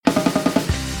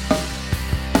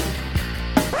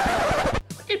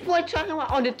boy talking about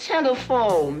on the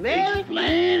telephone, man?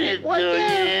 Explain it What to the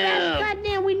hell? him.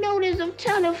 Goddamn, we know there's a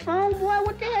telephone, boy.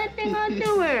 What the hell that thing gonna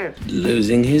do here?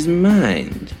 Losing his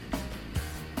mind.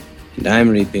 And I'm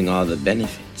reaping all the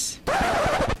benefits.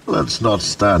 Let's not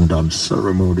stand on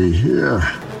ceremony here.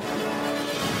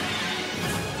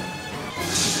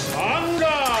 En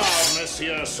garde,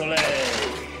 Monsieur Soleil.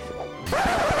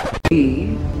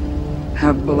 We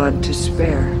have blood to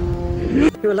spare.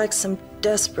 You're like some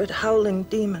desperate, howling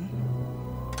demon.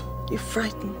 You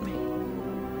frightened me.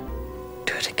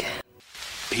 Do it again.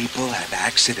 People have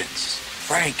accidents.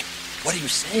 Frank, what are you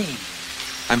saying?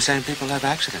 I'm saying people have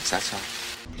accidents, that's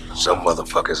all. Some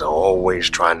motherfuckers are always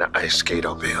trying to ice skate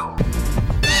uphill.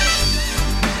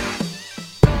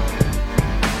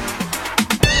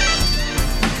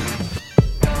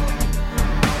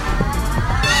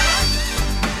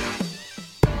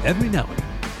 Every now and then,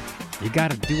 you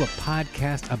gotta do a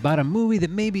podcast about a movie that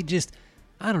maybe just,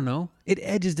 I don't know, it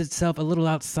edges itself a little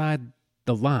outside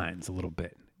the lines a little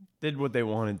bit. Did what they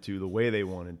wanted to, the way they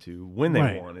wanted to, when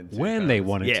they wanted to. When they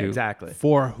wanted to. Yeah, exactly.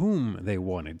 For whom they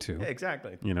wanted to. Yeah,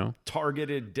 exactly. You know?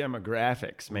 Targeted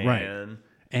demographics, man. Right.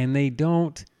 And they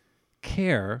don't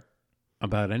care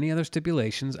about any other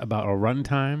stipulations, about a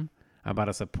runtime, about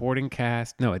a supporting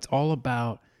cast. No, it's all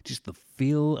about just the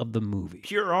feel of the movie.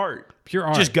 Pure art. Pure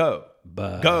art. Just go.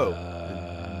 Go.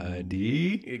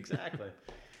 Exactly. Exactly.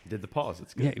 Did the pause.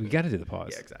 It's good. Yeah, we got to do the pause.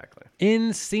 Yeah, exactly.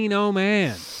 Encino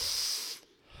Man.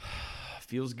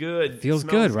 Feels good. Feels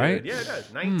Smells good, right? Yeah, it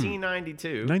does.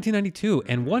 1992. 1992.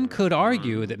 And one could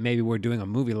argue that maybe we're doing a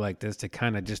movie like this to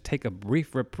kind of just take a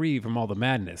brief reprieve from all the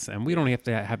madness. And we don't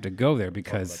have to go there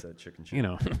because, you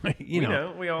know,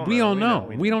 We all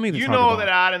know. We don't need to you talk know about that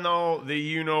I know that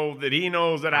you know that he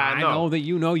knows that I know. I know that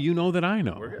you know that I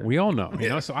know. We all know. You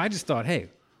know. So I just thought, hey,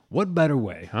 what better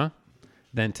way, huh?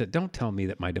 Than to don't tell me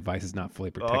that my device is not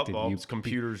fully protected. This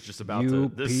computer's just about you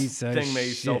to. This piece of thing may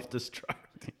shit. self-destruct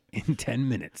in 10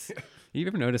 minutes. You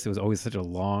ever notice it was always such a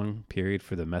long period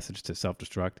for the message to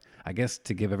self-destruct? I guess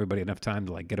to give everybody enough time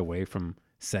to like get away from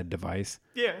said device.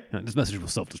 Yeah. This message will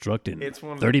self-destruct in It's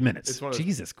one of 30 the- minutes. it's one of-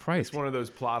 Jesus Christ. It's one of those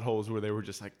plot holes where they were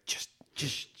just like, just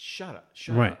shut up,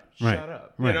 shut Right, up, right, shut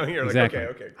up. right. You know, you're Exactly. like,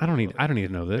 okay. I don't need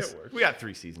to know this. It worked. We got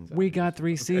 3 seasons. We got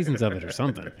 3 seasons of it or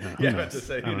something. Who Yeah, knows? to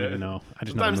say, I don't even know. I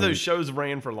just know sometimes the those movie. shows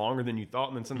ran for longer than you thought,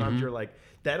 and then sometimes you're like,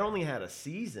 that only had a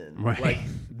season. Right. Like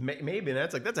maybe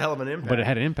that's a hell of an impact. But it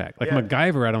had an impact. Like Yeah.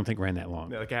 MacGyver, I don't think ran that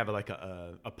long. Yeah, like I have like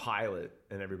a pilot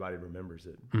and everybody remembers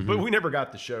it. But we never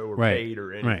got the show or Right. paid or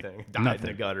Right. anything. Died in Nothing.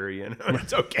 the gutter, you know.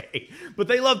 It's okay. But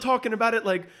they love talking about it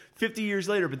like 50 years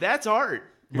later. But that's art.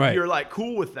 Right. You're like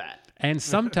cool with that. And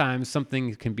sometimes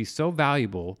something can be so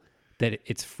valuable that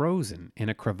it's frozen in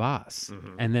a crevasse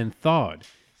and then thawed.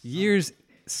 Years,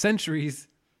 centuries,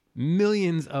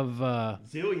 millions of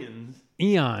Zillions.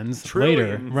 eons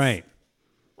later. Trillions. Right.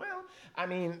 Well, I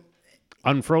mean,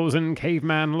 Unfrozen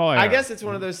caveman lawyer. I guess it's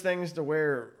one of those things to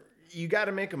where you got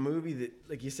to make a movie that,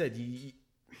 like you said,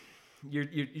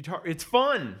 it's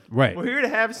fun. Right. We're here to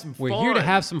have some fun. We're here to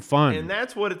have some fun. And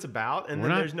that's what it's about. And We're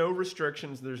then not- there's no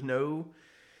restrictions. There's no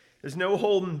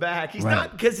holding back. He's Right.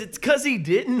 not, because he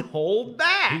didn't hold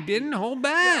back. He didn't hold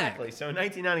back. Exactly. So in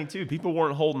 1992, people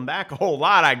weren't holding back a whole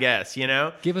lot, I guess, you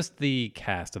know? Give us the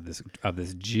cast of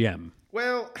this gem.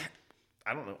 Well,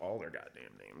 I don't know all their goddamn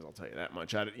names. I'll tell you that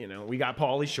much. We got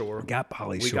Pauly Shore. We got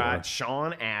Pauly We Shore. got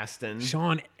Sean Astin.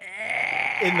 Sean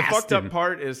And the fucked Astin. up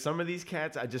part is some of these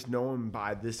cats, I just know them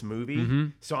by this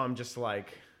movie. So I'm just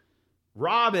like,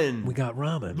 Robin. We got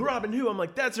Robin. Robin who? I'm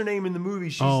like, that's her name in the movie.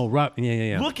 She's, Rob.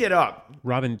 Yeah. Look it up.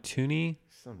 Robin Tooney.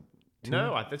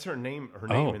 No, that's her name. Her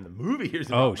Oh. name in the movie.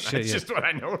 Here's Oh, Robin. shit, That's yeah. just what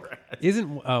I know her as. Isn't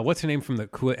what's her name from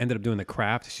who ended up doing The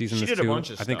Craft? She's in She this did too. a bunch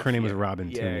of I think stuff, her name was yeah.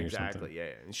 Robin Yeah, Tooney or exactly. something. Yeah,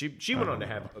 and she went on to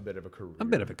have a bit of a career. A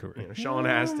bit of a career. You know, Sean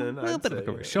Astin. A I'd bit of a say,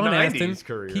 career. Sean 90s Astin.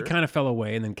 career. He kind of fell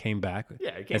away and then came back.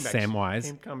 Yeah, he came as back,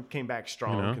 Samwise. Came back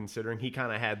strong, You know? considering he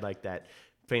kind of had like that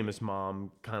famous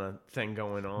mom kind of thing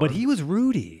going on. But he was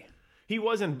Rudy. He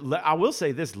wasn't. I will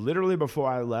say this: literally before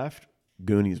I left,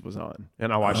 Goonies was on,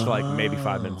 and I watched like maybe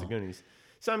 5 minutes of Goonies.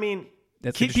 So I mean,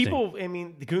 That's people. I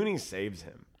mean, the Goonies saves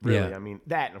him. Really, Yeah. I mean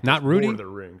that. And of Not course, Rudy? Lord of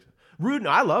the Rings. Rudy,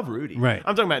 no, I love Rudy. Right.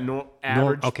 I'm talking about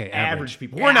average. Average.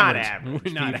 people. We're not Average. average.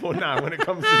 We're not people. Not when it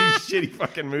comes to these shitty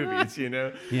fucking movies. You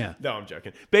know. Yeah. No, I'm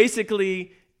joking.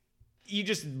 Basically, you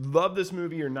just love this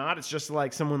movie or not. It's just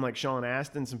like someone like Sean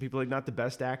Astin. Some people like not the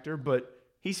best actor, but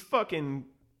he's fucking.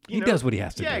 He does what he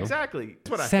has to do. Yeah, exactly. That's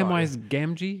what I Samwise thought.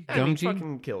 Gamgee? I mean, Gumgee?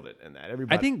 fucking killed it in that.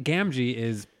 Everybody. I think Gamgee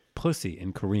is pussy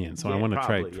in Korean, so I want to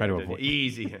try to avoid.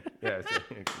 Easy. Yeah.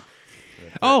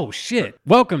 Oh shit!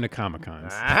 Welcome to Comic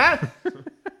Cons.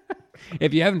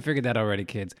 If you haven't figured that already,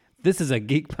 kids, this is a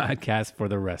geek podcast for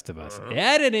the rest of us.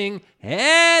 Editing.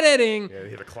 Yeah,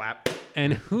 hit a clap.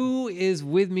 And who is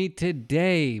with me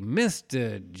today?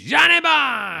 Mr. Johnny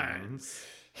Barnes.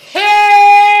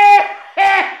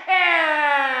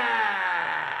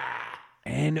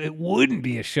 And it wouldn't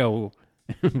be a show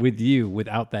with you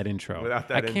without that intro. Without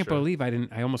that I can't intro. believe I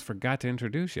almost forgot to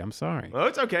introduce you. I'm sorry. Well,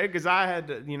 it's okay because I had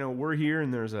to, we're here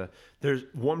and there's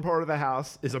one part of the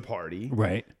house is a party.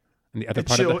 Right. And the other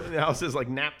part Chill, of the house is like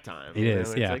nap time. It is,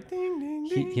 It's yeah. like ding,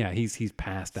 ding, ding. he's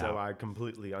passed out. So I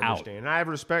completely understand. And I have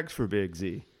respect for Big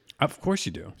Z. Of course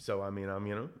you do. So, I'm,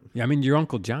 Yeah, I mean, your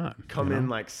Uncle John. come in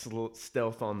like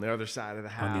stealth on the other side of the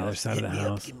house. On the other side of the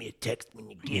house. Give me a text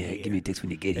when you get Yeah, here. give me a text when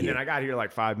you get And here. then I got here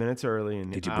like 5 minutes early,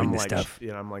 and Did you bring I'm the like, stuff?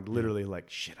 I'm like literally like,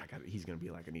 shit. He's gonna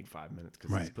be like, I need 5 minutes because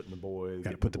he's Right. putting the boy. Got to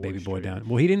getting put the baby boy straight. down.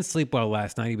 Well, he didn't sleep well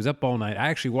last night. He was up all night. I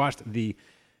actually watched the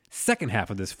second half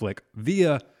of this flick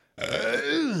via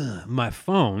my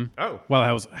phone. Oh. While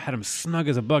I had him snug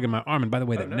as a bug in my arm. And by the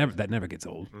way, that never gets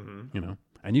old.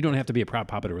 And you don't have to be a proud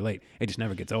papa to relate. It just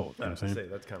never gets old. You know I what I'm was saying?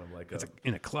 say that's kind of like It's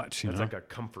in a clutch. You that's know? like a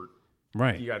comfort.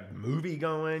 Right. You got movie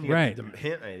going. You Right. Got the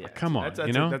hint. Yeah, Come on. that's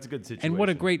you know? that's a good situation. And what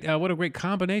a great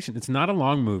combination. It's not a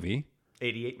long movie.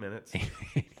 88 minutes.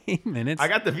 8 minutes. I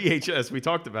got the VHS. We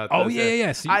talked about this. Oh,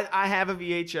 yeah. So I have a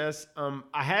VHS.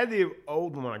 I had the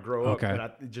old one when I grew up, Okay. but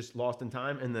I just lost in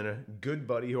time. And then a good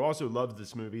buddy who also loves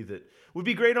this movie that would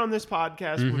be great on this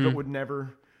podcast, Mm-hmm. but would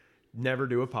never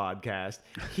do a podcast.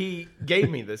 He gave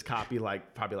me this copy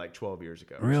probably 12 years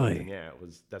ago. or Really? something. Yeah,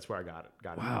 that's where I got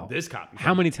it. Wow. This copy.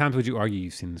 How many times would you argue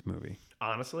you've seen this movie?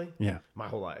 Honestly? Yeah. My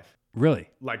whole life. Really?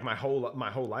 Like my whole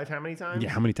life, how many times? Yeah,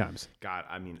 how many times? God,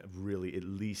 I mean, really, at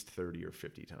least 30 or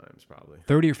 50 times, probably.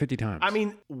 30 or 50 times? I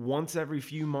mean, once every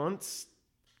few months,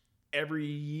 every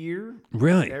year.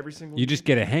 Really? Every single You just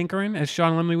get a hankering, as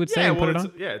Sean Lemley would say, and put it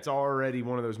on? it's already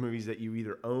one of those movies that you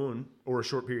either own or a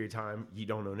short period of time, you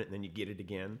don't own it, and then you get it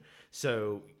again.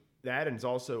 So that, and it's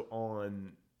also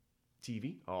on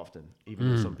TV often, even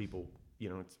though some people,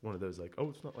 it's one of those like, oh,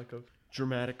 it's not like a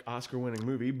dramatic Oscar-winning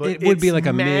movie, but It would be it's like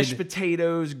a mashed mid-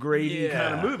 potatoes, gravy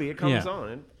kind of Yeah. movie. It comes Yeah.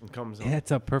 on. It comes on. Yeah,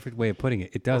 it's a perfect way of putting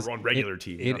it. It does. Or on regular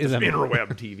TV. It not is this a interweb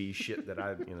TV shit that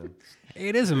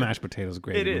It is a mashed potatoes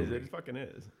gravy It is. movie. It fucking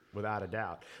is, without a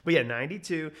doubt. But yeah,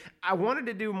 92. I wanted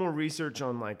to do more research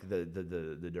on like the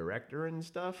director and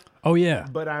stuff. Oh yeah.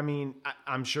 But I mean,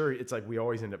 I'm sure it's like we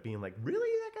always end up being like, really,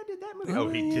 that guy did that movie? Oh,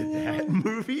 he did that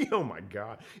movie? Oh my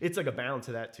god! It's like a balance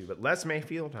of that too. But Les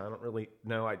Mayfield, I don't really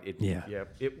know.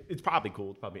 It's probably cool.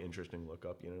 It's probably interesting to look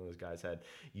up. Those guys had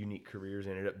unique careers,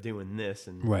 ended up doing this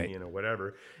and Right.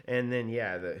 whatever. And then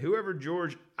whoever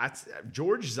George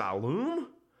Zaloom.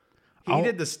 He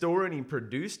did the story and he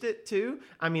produced it too.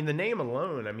 I mean, the name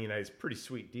alone, it's a pretty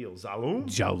sweet deal. Zaloom?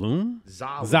 Jaloom?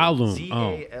 Zaloom.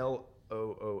 Zaloom.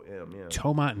 Zaloom, yeah.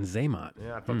 Tomot and Zaymot.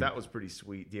 Yeah, I thought that was a pretty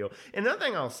sweet deal. And another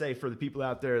thing I'll say for the people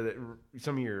out there that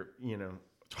some of your,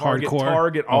 target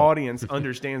Hardcore. audience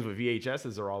understands what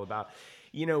VHSs are all about.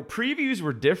 Previews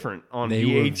were different on They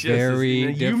were VHS. very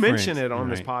You different. mentioned it on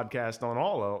this Right. podcast on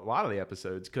a lot of the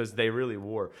episodes because they really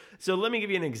were. So let me give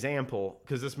you an example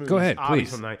because this movie Go is ahead, obvious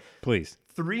please. from night. Please.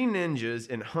 3 Ninjas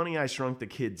and Honey I Shrunk the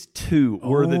Kids 2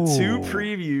 were the two Oh.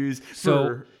 previews. So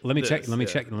for let me this, check. Let me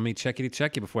yeah. check. Let me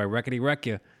check you before I wreck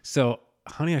you. So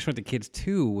Honey I Shrunk the Kids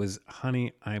 2 was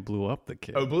Honey I Blew Up the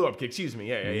Kid. Oh, Blew Up Kid. Excuse me.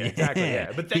 Yeah, exactly.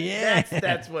 Yeah, but Yeah.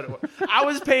 that's what it was. I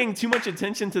was paying too much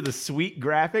attention to the sweet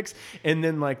graphics, and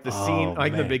then like the scene,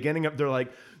 like the man. beginning up, they're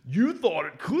like, "You thought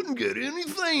it couldn't get any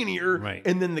zanier," Right.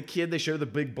 And then the kid, they show the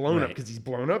big blown up Right. because he's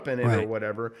blown up in it or Right.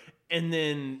 whatever, and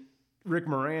then Rick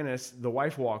Moranis, the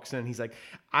wife, walks in. He's like,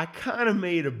 "I kind of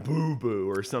made a boo boo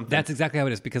or something." That's exactly how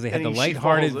it is because they had And the she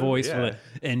lighthearted falls over, voice yeah. for it.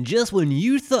 And just when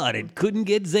you thought it couldn't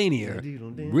get zanier,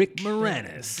 Rick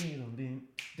Moranis,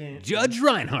 Judge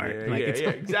Reinhardt. Yeah, it's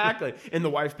exactly. And the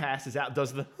wife passes out,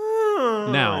 does the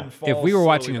Now, and if falls we were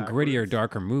watching slowly a grittier, backwards.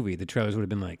 darker movie, the trailers would have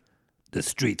been like, "The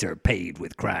streets are paved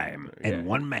with crime, and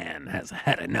one man has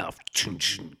had enough.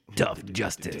 Tough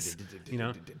justice."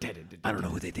 I don't know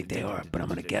who they think they are, but I'm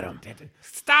gonna get them.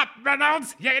 Stop,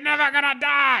 Reynolds! You're never gonna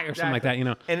die, or something like that.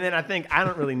 And then I think I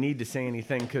don't really need to say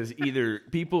anything because either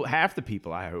half the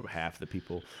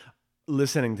people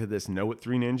listening to this know what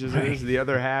 3 Ninjas is. The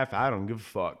other half, I don't give a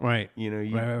fuck. Right. You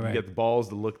Right. get the balls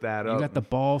to look that up. You got the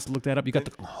balls to look that up. You got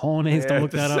the cojones to Yeah,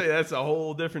 look that up. That's a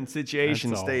whole different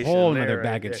situation. That's a station whole there, nother right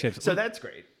bag of there. chips. So that's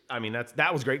great. I mean,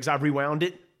 that was great because I rewound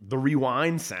it the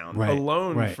rewind sound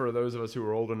alone for those of us who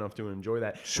are old enough to enjoy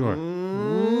that. Sure.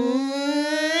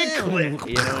 Click,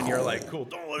 and you're like, cool.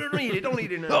 Don't eat it. Don't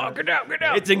eat it. Oh, get out.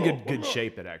 It's in good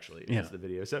shape. It actually is the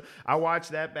video. So I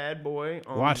watched that bad boy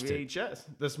on VHS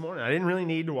this morning. I didn't really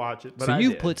need to watch it, but so I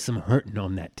you did. put some hurting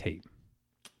on that tape.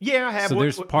 Yeah, I have. So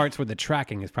there's parts where the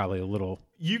tracking is probably a little.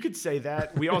 You could say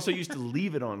that. We also used to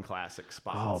leave it on classic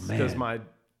spots. Oh, man. Because my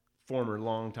former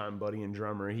longtime buddy and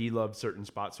drummer, he loved certain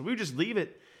spots. So we would just leave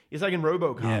it. It's like in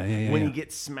RoboCop. When he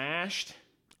gets smashed.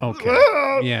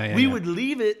 Okay. We would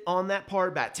leave it on that part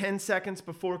about 10 seconds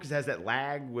before because it has that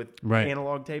lag with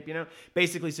analog tape,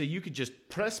 Basically, so you could just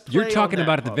press play. You're talking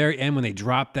about at the very end when they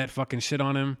drop that fucking shit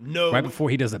on him? No. Right before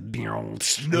he does a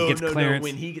clearance. No.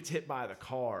 When he gets hit by the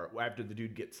car after the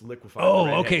dude gets liquefied.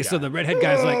 Oh, okay. So the redhead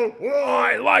guy's like,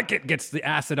 I like it. Gets the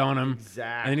acid on him.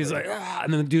 Exactly. And he's like,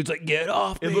 and then the dude's like, get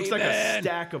off me, It looks like man. a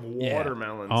stack of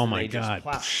watermelons. Oh, my God.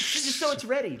 Just so it's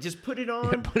ready. Just put it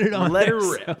on. Put it on. Let it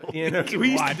rip. So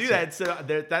we used to do that. So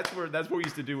that's what we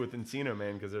used to do with Encino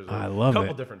Man because there's a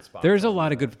couple different spots. There's a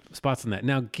lot of good spots in that.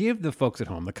 Now, give the folks at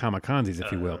home, the kamikazes,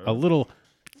 if you will, a little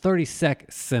 30-sec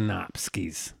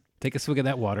synopsis. Take a swig of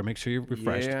that water. Make sure you're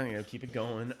refreshed. Yeah, keep it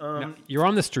going. Now, you're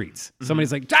on the streets.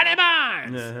 Somebody's like, Johnny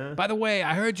Barnes! By the way,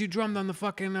 I heard you drummed on the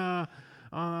fucking...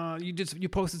 you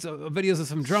posted some videos of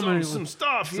some drumming. Some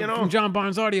stuff, from John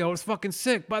Barnes Audio. It was fucking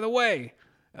sick. By the way...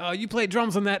 you played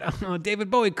drums on that David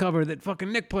Bowie cover that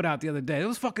fucking Nick put out the other day. It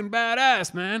was fucking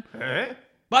badass, man.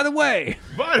 By the way,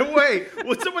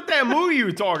 what's up with that movie you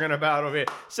were talking about over here?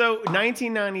 So,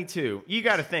 1992. You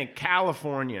got to think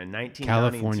California,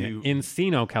 1992.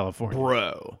 Encino, California.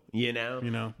 Bro, you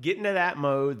know, getting to that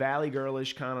mode, Valley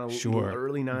Girlish kind of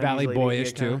early 90s. Valley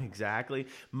Boyish, too. Exactly.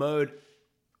 Mode.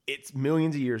 It's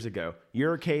millions of years ago.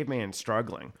 You're a caveman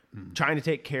struggling, trying to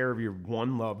take care of your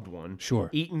one loved one. Sure.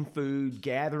 Eating food,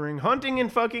 gathering, hunting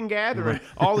and fucking gathering. Right.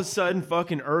 All of a sudden,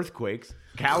 fucking earthquakes.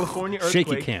 California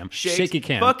earthquake. Shaky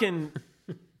cam. Fucking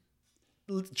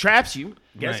traps you.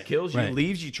 Kills you.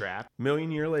 Leaves you trapped.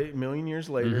 Million years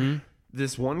later,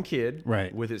 this one kid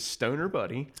with his stoner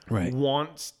buddy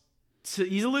wants to,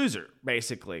 he's a loser,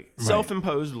 basically.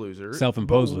 Self-imposed loser.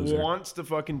 Wants to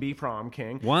fucking be prom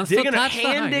king.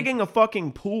 Digging a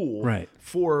fucking pool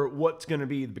for what's going to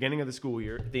be the beginning of the school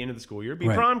year, at the end of the school year, be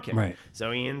prom king. Right.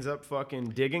 So he ends up fucking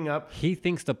digging up. He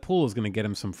thinks the pool is going to get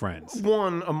him some friends.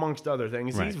 One amongst other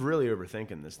things. He's really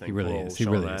overthinking this thing. He really is.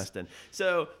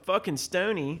 So fucking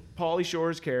Stoney, Pauly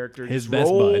Shore's character, his just best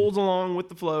rolls bud. along with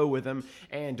the flow with him.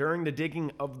 And during the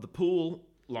digging of the pool,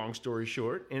 long story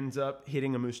short, ends up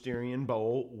hitting a Mousterian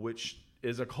bowl, which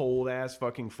is a cold ass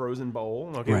fucking frozen bowl.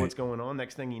 Okay, what's going on?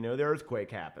 Next thing you know, the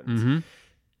earthquake happens.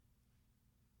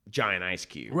 Giant ice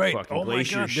cube. Fucking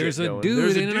glacier my God, shit there's a going.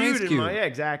 dude in an ice cube. Yeah,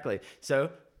 exactly.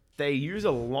 So they use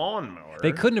a lawnmower.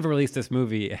 They couldn't have released this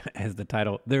movie as the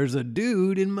title. There's a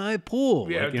dude in my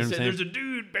pool. Yeah, like, you know what I'm saying? There's a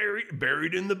dude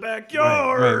buried in the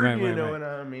backyard. Right, you know what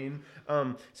I mean?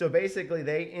 So basically,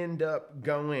 they end up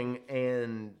going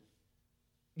and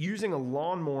using a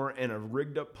lawnmower and a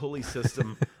rigged up pulley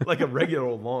system, like a regular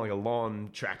lawn, like a lawn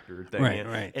tractor thing,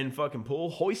 and fucking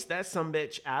hoist that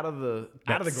sumbitch out of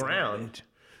the ground,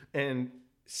 and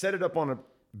set it up on a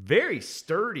very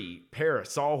sturdy pair of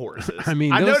sawhorses. I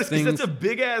mean, I noticed because that's a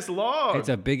big ass log. It's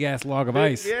a big ass log of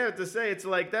ice. Yeah, to say it's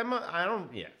like that.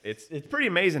 It's pretty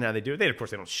amazing how they do it. Of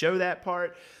course, they don't show that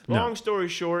part. Long story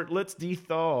short, let's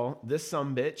dethaw this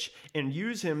sumbitch and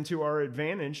use him to our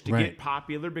advantage to get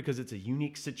popular because it's a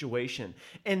unique situation.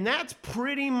 And that's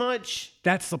pretty much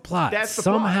that's the plot. That's the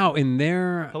somehow plot. In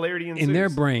their hilarity ensues. In their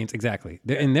brains, exactly.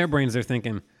 In their brains, they're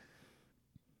thinking.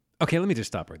 Okay, let me just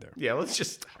stop right there. Yeah, let's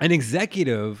just... An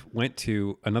executive went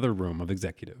to another room of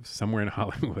executives somewhere in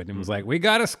Hollywood and was like, we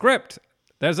got a script.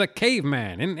 There's a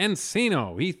caveman in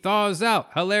Encino. He thaws out.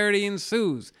 Hilarity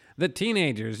ensues. The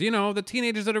teenagers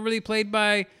that are really played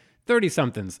by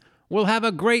 30-somethings. We'll have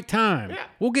a great time. Yeah.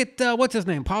 We'll get, what's his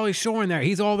name? Pauly Shore in there.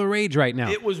 He's all the rage right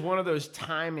now. It was one of those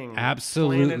timing.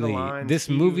 Absolutely. This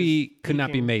movie could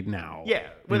not be made now. Yeah,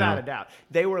 without a doubt.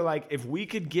 They were like, if we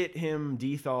could get him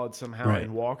dethawed somehow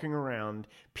and walking around,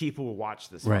 people will watch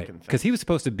this fucking thing. Because he was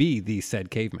supposed to be the said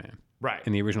caveman. Right.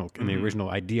 In the original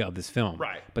idea of this film.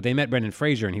 Right. But they met Brendan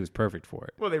Fraser and he was perfect for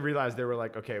it. Well, they realized they were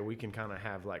like, okay, we can kind of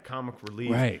have like comic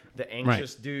relief. Right. The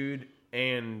anxious dude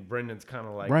and Brendan's kind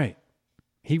of like. Right.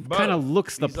 He kind of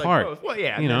looks the part. Like well,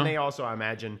 yeah. And then they also, I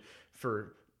imagine,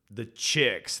 for the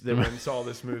chicks that went and saw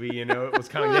this movie, it was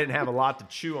kind of didn't have a lot to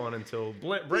chew on until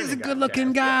Brendan. He's a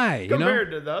good-looking guy, compared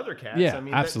to the other cats. Yeah, I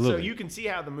mean, absolutely. So you can see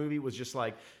how the movie was just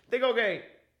like they go, okay,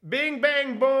 Bing,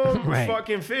 bang, boom, Right.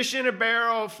 fucking fish in a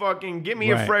barrel, fucking give me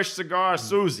a Right. fresh cigar,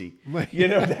 Susie. You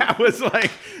know, that was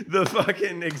like the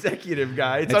fucking executive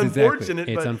guy. It's That's exactly- unfortunate,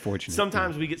 it's but unfortunate,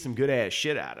 sometimes we get some good ass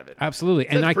shit out of it. Absolutely. So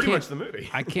And that's I pretty can't, much the movie.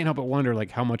 I can't help but wonder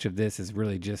like how much of this is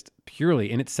really just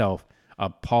purely in itself a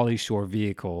Pauly Shore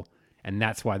vehicle. And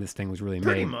that's why this thing was really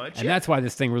Pretty made. much, and yeah. that's why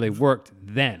this thing really worked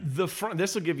then. The front,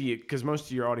 this will give you, because most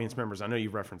of your audience members, I know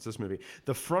you've referenced this movie,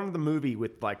 the front of the movie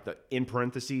with like the, in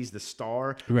parentheses, the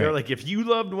star, they're Right. like, if you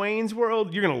loved Wayne's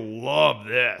World, you're going to love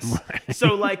this.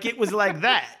 So like, it was like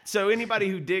that. So anybody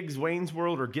who digs Wayne's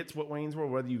World or gets what Wayne's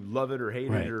World, whether you love it or hate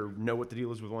Right. it or know what the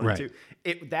deal is with one Right. and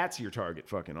two, that's your target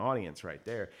fucking audience right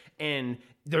there. And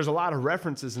there's a lot of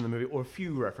references in the movie, or a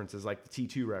few references, like the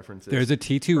T2 references. There's a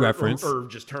T2 reference. Or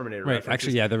just Terminator Right. references.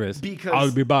 Actually, yeah, there is. Because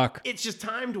I'll be back. it's just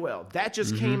timed well. That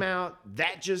just came out.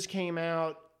 That just came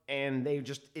out, and they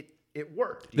just it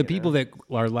worked. The people that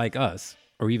are like us,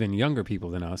 or even younger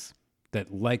people than us,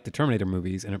 that like the Terminator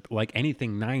movies and like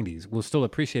anything 90s, will still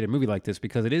appreciate a movie like this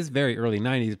because it is very early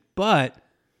 90s, but,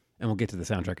 and we'll get to the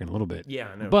soundtrack in a little bit. Yeah,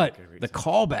 I know. But Okay, great the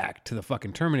callback to the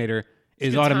fucking Terminator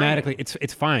is good automatically, timing.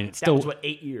 it's fine. It's that still, was what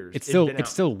 8 years. it It'd still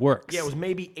been out. works. Yeah, it was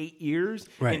maybe 8 years,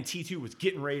 Right. and T2 was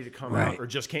getting ready to come Right. out, or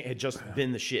had just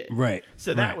been the shit. Right.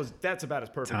 So Right. that's about as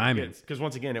perfect Timing. because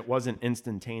once again, it wasn't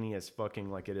instantaneous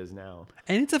fucking like it is now.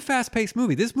 And it's a fast-paced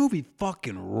movie. This movie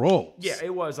fucking rolls. Yeah,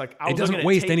 it was like I It was doesn't looking at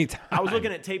waste tape, any I was time.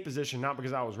 looking at tape position not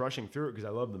because I was rushing through it because I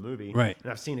love the movie, Right.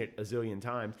 And I've seen it a zillion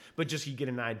times, but just you get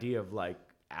an idea of like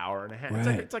hour and a half.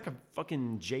 Right. It's like a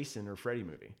fucking Jason or Freddy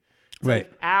movie. It's Right.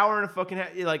 like hour and a fucking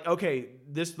half. You're like, okay,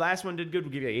 this last one did good.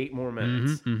 We'll give you 8 more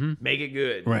minutes. Make it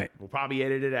good. Right. We'll probably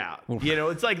edit it out. You know,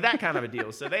 it's like that kind of a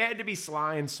deal. So they had to be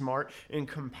sly and smart and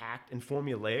compact and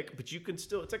formulaic, but you can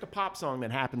still, it's like a pop song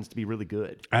that happens to be really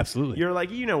good. Absolutely. You're like,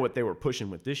 you know what they were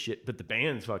pushing with this shit, but the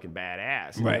band's fucking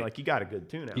badass. And Right. You're like, you got a good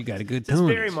tune out. You got a good It's tunes.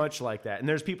 very much like that. And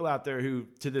there's people out there who,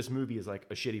 to this movie, is like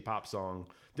a shitty pop song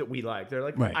that we like. They're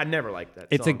like, Right. I never liked that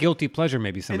It's song. a guilty pleasure,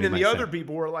 maybe And somebody then the might other say.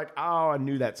 people were like, oh, I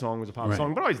knew that song was a pop Right.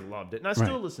 song, but I always loved it. And I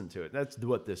still Right. listen to it. That's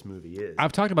what this movie is.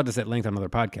 I've talked about this at length on other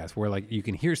podcasts where like you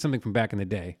can hear something from back in the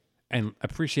day and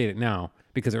appreciate it now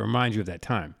because it reminds you of that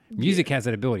time. Music has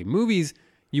that ability. Movies,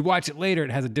 you watch it later, it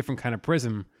has a different kind of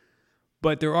prism,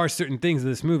 but there are certain things in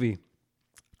this movie.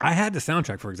 I had the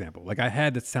soundtrack, for example. Like I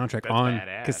had the soundtrack That's on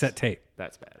badass. cassette tape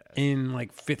That's badass. in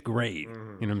like 5th grade. You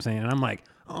know what I'm saying? And I'm like,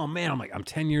 oh man, I'm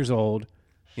 10 years old.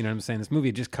 You know what I'm saying? This movie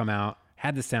had just come out,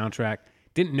 had the soundtrack,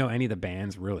 didn't know any of the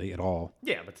bands really at all.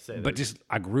 Yeah, but to say But just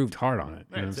I grooved hard on it.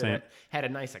 You know what I'm saying? Had a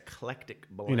nice eclectic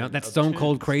blend. You know, that of Stone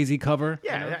Cold tunes. Crazy cover.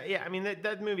 Yeah, you know? yeah. I mean,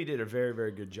 that movie did a very,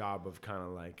 very good job of kind of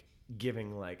like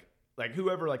giving like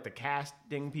whoever like the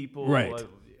casting people. Right.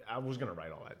 I was gonna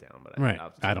write all that down, but Right. I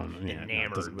was I don't. Yeah, no, it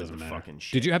enamored doesn't with the matter. fucking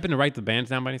shit. Did you happen to write the bands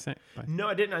down by any chance? No,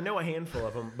 I didn't. I know a handful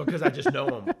of them because I just know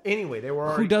them. Anyway, they were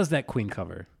already. Who does that Queen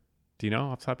cover? Do you know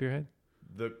off the top of your head?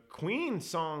 The Queen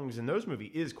songs in those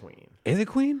movies is Queen. Is it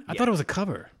Queen? I thought it was a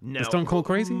cover. No, The Stone Cold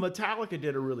Crazy? Metallica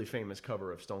did a really famous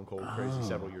cover of Stone Cold Crazy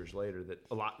several years later that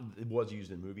it was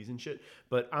used in movies and shit.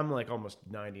 But I'm like almost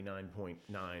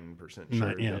 99.9%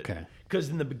 sure. Yeah, okay. Because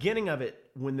in the beginning of it,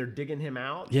 when they're digging him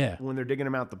out, Yeah. when they're digging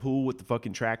him out the pool with the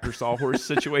fucking tractor sawhorse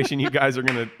situation, you guys are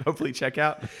gonna hopefully check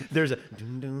out. There's a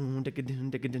dun dun digga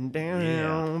dun digga dun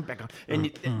down back on,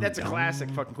 and that's a classic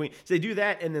fucking Queen. So they do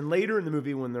that, and then later in the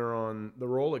movie when they're on the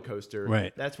roller coaster,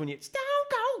 Right. That's when you Stone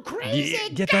Cold Crazy.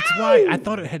 Yeah, that's why. I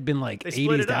thought it had been like They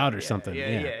split 80s it up. out or Yeah, something.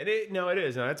 Yeah. Yeah. No, it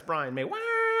is. No, that's Brian May. Wow.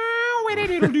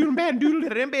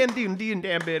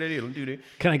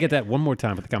 Can I get that one more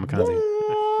time for the Kamikaze?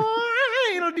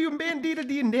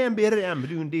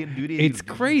 It's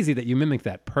crazy that you mimic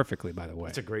that perfectly, by the way.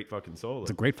 It's a great fucking solo.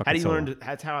 It's a great fucking how do you solo. learn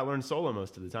that's how I learned solo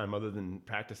most of the time, other than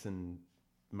practicing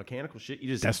mechanical shit. You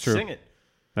just That's true. sing it.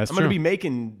 That's I'm true. going to be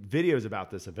making videos about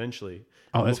this eventually.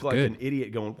 Oh, I that's look like good. an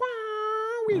idiot going, wow.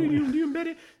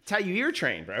 It's how you ear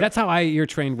train, bro. That's how I ear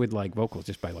trained with like vocals,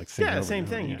 just by like singing. Yeah, over same and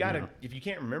over thing. You again, gotta, know. if you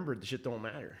can't remember it, the shit don't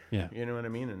matter. Yeah. You know what I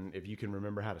mean? And if you can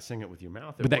remember how to sing it with your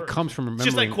mouth, it But that works. comes from It's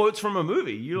just like remembering- quotes from a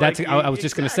movie. You That's. like, I was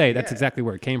just gonna say that's yeah. exactly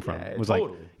where it came from. Yeah, It was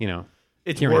totally. like, you know,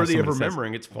 It's hearing how worthy of somebody says it.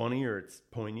 remembering. It's funny or it's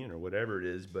poignant or whatever it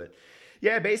is. But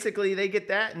yeah, basically they get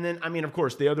that. And then, I mean, of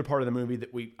course, the other part of the movie that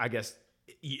I guess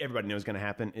everybody knows is going to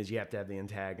happen is you have to have the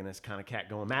antagonist kind of cat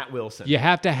going, Matt Wilson. You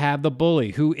have to have the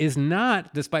bully, who is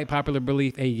not, despite popular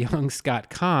belief, a young Scott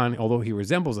Conn, although he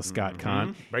resembles a Scott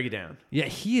Conn. Break it down. Yeah,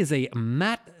 he is a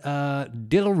Matt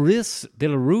Delarose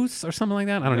or something like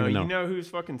that. I don't even know. You know whose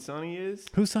fucking son he is?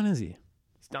 Whose son is he?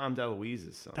 It's Dom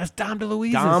DeLuise's son. That's Dom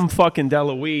DeLuise. Dom fucking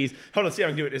DeLuise. Hold on, see how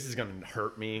I can do it. This is going to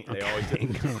hurt me. They always do.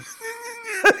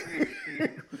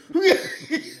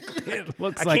 It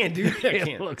looks I like can't do that. I It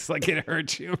can't. looks like it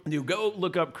hurt you. Dude, go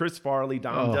look up Chris Farley,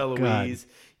 Dom Oh, DeLuise,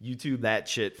 YouTube that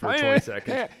shit for 20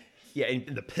 seconds. Yeah, and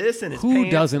the piss in his Who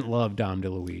pants. doesn't love Dom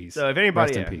DeLuise? So if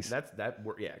anybody, rest in peace.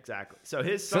 yeah, exactly. So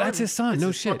his So son. that's his son. it's No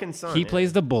his shit. Fucking son, He yeah.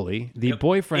 plays the bully, the Yep.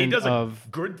 boyfriend He does of a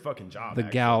good fucking job. the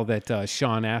actually. gal that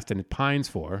Sean Astin pines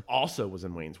for. Also was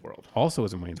in Wayne's World. Also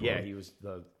was in Wayne's Yeah, World. he was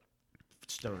the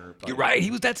stoner. You're right. He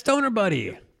was that stoner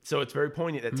buddy. So it's very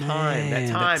poignant. That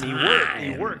time,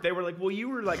 he worked. They were like, "Well, you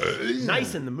were like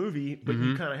nice in the movie, but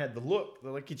you kind of had the look.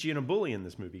 They're like, get you in a bully in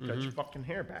this movie. Cut your fucking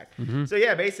hair back." So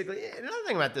yeah, basically, another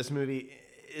thing about this movie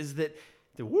is that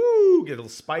get a little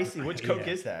spicy. Which Coke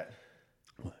is that?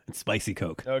 It's spicy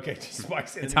Coke. Okay, just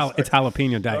spicy. It's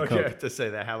jalapeno Diet Okay, I Coke. have to say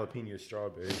that jalapeno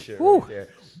strawberry shit Woo. right there.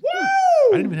 I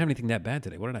Woo! didn't even have anything that bad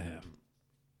today. What did I have?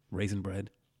 Raisin bread,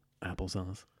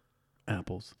 applesauce,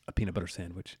 apples, a peanut butter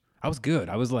sandwich. I was good.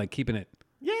 I was like keeping it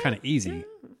kind of easy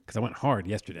because I went hard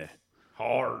yesterday.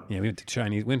 Hard. Yeah, we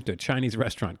went to a Chinese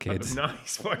restaurant, kids.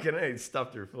 Nice fucking A.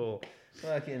 Stuffed her full.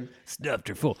 Fucking. Stuffed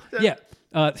her full. Yeah,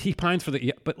 he pines for the.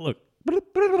 Yeah, but look,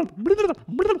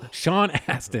 Sean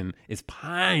Astin is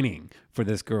pining for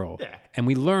this girl, and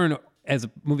we learn as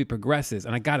the movie progresses.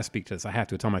 And I got to speak to this. I have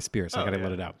to. It's on my spirit, so I got to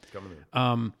let it out. Coming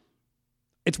in.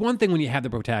 It's one thing when you have the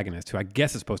protagonist, who I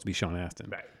guess is supposed to be Sean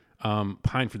Astin,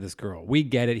 pine for this girl. We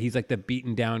get it. He's like the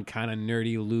beaten down, kind of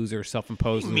nerdy loser,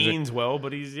 self-imposed He loser. means well,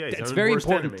 but he's his It's own very worst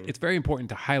important. enemy. It's very important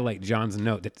to highlight John's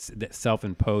note that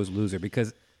self-imposed loser,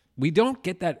 because we don't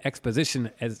get that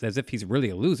exposition as if he's really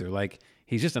a loser. Like,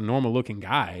 he's just a normal-looking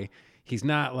guy. He's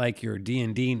not like your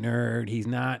D&D nerd.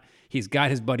 He's got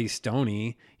his buddy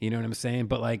Stoney. You know what I'm saying?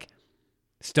 But like,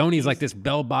 Stoney's like this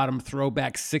bell-bottom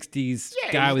throwback 60s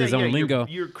guy with his own lingo.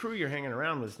 Your crew you're hanging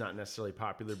around with is not necessarily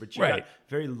popular, but you Right. got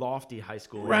very lofty high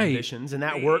school Right. ambitions, and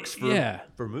that works for Yeah.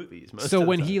 for movies. Most So of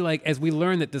when the he time. like, as we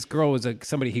learn that this girl was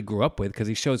somebody he grew up with, because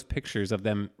he shows pictures of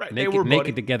them Right, naked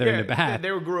buddy- together in the bath. They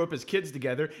grew up as kids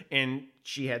together, and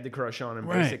she had the crush on him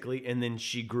Right. basically, and then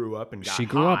she grew up and got She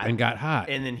grew up and got hot.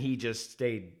 and then he just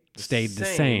stayed the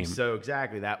same. So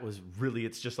exactly, that was really.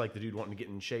 It's just like the dude wanting to get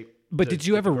in shape. But to did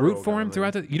you get ever the girl root for him going.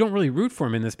 throughout You don't really root for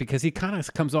him in this, because he kind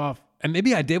of comes off, and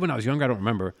maybe I did when I was younger, I don't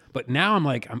remember. But now I'm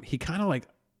like, he kind of like,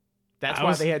 That's I why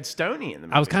was- they had Stoney in the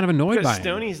movie. I was kind of annoyed because by him.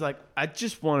 Stoney's like, I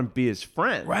just want to be his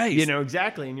friend. Right. You know,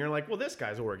 exactly. And you're like, well, this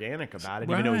guy's organic about it,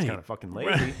 even though he's Right. kind of fucking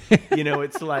lazy. You know,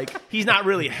 it's like, he's not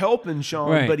really helping Sean,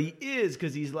 Right. but he is,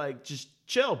 because he's like, just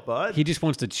chill, bud. He just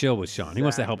wants to chill with Sean. He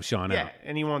wants to help Sean yeah, out.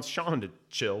 and he wants Sean to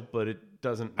chill, but it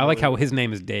doesn't. I like really- how his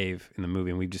name is Dave in the movie,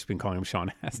 and we've just been calling him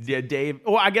Sean Astin. Yeah, Dave.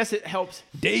 Well, I guess it helps.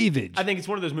 David. I think it's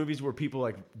one of those movies where people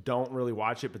like don't really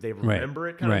watch it, but they remember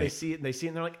it. Kind of, right. they see it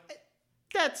and they're like,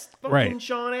 "That's fucking Right.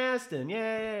 Sean Astin."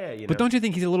 Yeah. You know? But don't you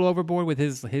think he's a little overboard with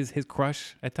his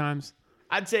crush at times?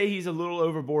 I'd say he's a little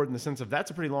overboard in the sense of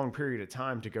that's a pretty long period of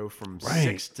time to go from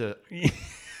 6 to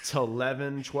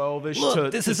 11, 12-ish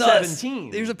to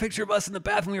 17. There's a picture of us in the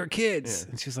bath when we were kids.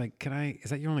 And she's like, is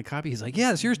that your only copy? He's like,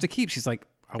 yeah, it's yours to keep. She's like,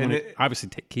 I want to obviously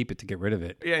keep it to get rid of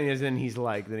it. Yeah, and then he's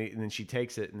like, and then she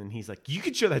takes it, and then he's like, you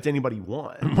could show that to anybody you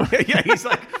want. Yeah, he's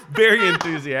like very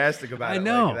enthusiastic about I it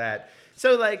know. like that.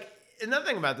 So like, another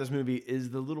thing about this movie is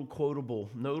the little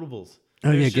quotable notables. Oh,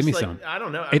 yeah, There's give me just, like, some. I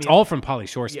don't know. It's all from Pauly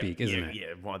Shore speak, isn't it?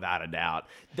 Yeah, without a doubt.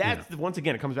 That's once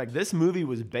again, it comes back. This movie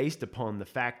was based upon the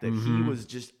fact that he was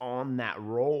just on that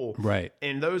role. Right.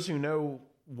 And those who know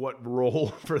what role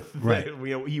for Right.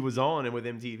 he was on and with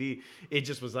MTV, it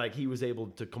just was like he was able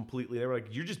to completely. They were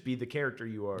like, "You just be the character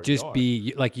you are." Just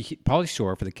be like Pauly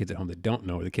Shore, for the kids at home that don't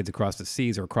know, or the kids across the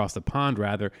seas or across the pond,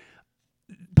 rather.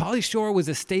 Pauly Shore was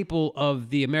a staple of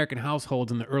the American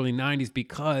households in the early 90s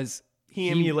because he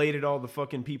emulated all the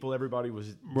fucking people everybody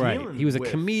was dealing He was a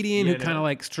with, comedian you who know? kind of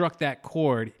like struck that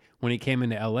chord when he came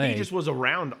into LA. He just was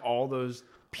around all those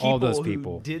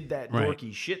people, who did that Right.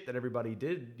 dorky shit that everybody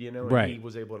did, you know, and Right. he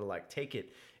was able to like take it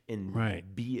and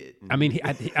be it. I mean,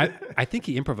 I think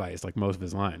he improvised like most of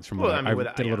his lines from what I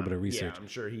did a little bit of research. Yeah, I'm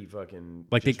sure he fucking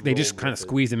Like they just rolled kind of with it.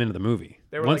 squeezed him into the movie.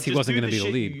 They were Once like, he "Just wasn't do going to the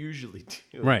be the shit lead. you usually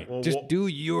do. Right. Well, just we'll- do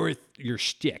your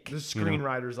shtick. The you know?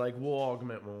 screenwriter's like, we'll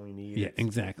augment when we need Yeah, it.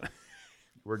 exactly.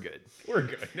 We're good. We're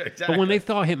good. Exactly. But when they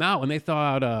thaw him out, when they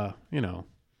thaw out,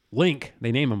 Link,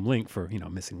 they name him Link for,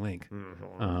 missing link.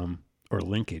 Or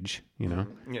linkage, Yeah.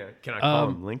 Can I call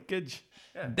him linkage?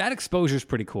 Yeah. That exposure is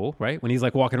pretty cool, right? When he's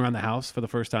like walking around the house for the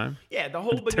first time. Yeah, the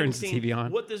whole beginning turns the scene. TV on.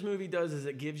 What this movie does is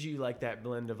it gives you like that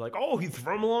blend of like, oh, he's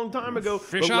from a long time ago.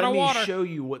 Fish but out let of me water. show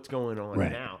you what's going on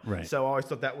Right, now. right. So I always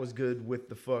thought that was good with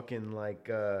the fucking like.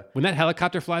 When that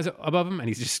helicopter flies above him and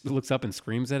he just looks up and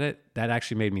screams at it, that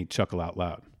actually made me chuckle out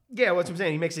loud. Yeah, what's I'm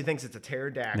saying? He makes you thinks it's a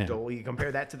pterodactyl. You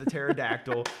compare that to the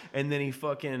pterodactyl, and then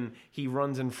he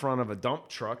runs in front of a dump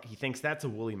truck. He thinks that's a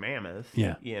woolly mammoth.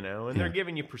 Yeah. And they're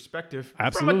giving you perspective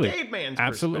Absolutely. from a caveman's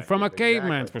Absolutely. perspective. From a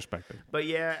caveman's Exactly. perspective. But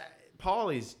yeah,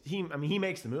 Paulie's he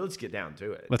makes the movie. Let's get down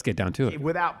to it. Let's get down to it.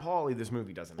 Without Paulie, this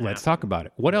movie doesn't happen. Let's talk about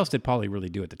it. What else did Paulie really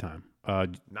do at the time?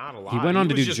 Not a lot. He went on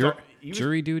to was do just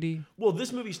jury duty. Well,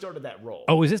 this movie started that role.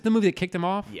 Oh, is this the movie that kicked him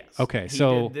off? Yes. Okay,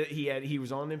 so he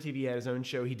was on MTV. He had his own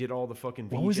show. He did all the fucking.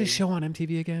 What was his show on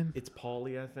MTV again? It's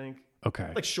Paulie, I think.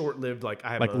 Okay. Like short-lived,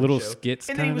 I have like my own little show. skits.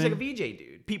 And then he was like a VJ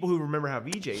dude. People who remember how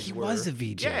VJs He were. was a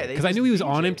VJ. Yeah, because I knew he was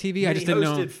on MTV. I just didn't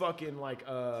know. He hosted fucking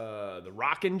the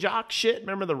Rockin' Jock shit.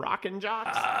 Remember the Rockin'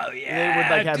 Jocks? Oh yeah.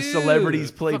 They would have celebrities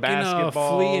play fucking,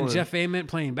 basketball. Flea and Jeff Ament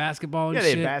playing basketball. And yeah, they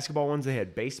shit. had basketball ones. They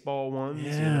had baseball ones.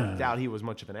 Yeah. Doubt he was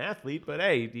much of an athlete, but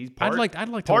hey, he's I'd like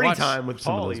to party watch time with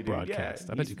some of Paulie. those broadcasts.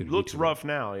 Yeah, I bet you could. Looks YouTube rough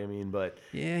now. But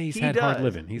yeah, he's he had hard does.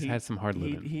 living. He's had some hard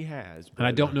living. He has. And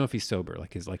I but, don't know if he's sober,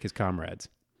 like his comrades.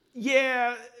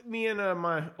 Yeah, me and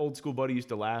my old school buddy used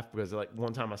to laugh because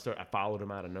one time I followed him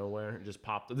out of nowhere and just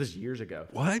popped up. This is years ago.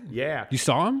 What? Yeah. You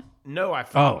saw him? No, I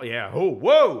followed. Yeah. Oh,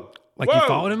 whoa. Like whoa. you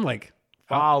followed him? Like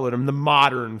followed him. The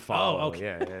modern follow. Oh,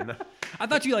 okay. Yeah. I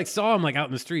thought you saw him out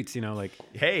in the streets.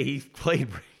 Hey, he played.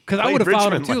 Because I would have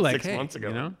followed him Richmond, too. 6 hey, months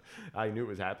ago. I knew it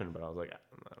was happening, but I was like,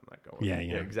 I'm not going. Yeah,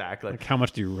 exactly. How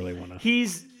much do you really want to?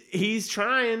 He's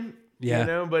trying.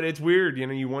 Yeah. But it's weird.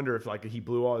 You wonder if he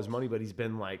blew all his money, but he's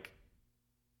been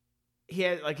he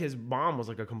had his mom was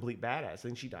a complete badass. I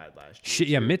think she died last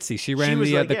year. Mitzi. She ran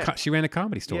she ran the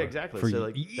comedy store. Yeah, exactly. For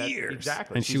years.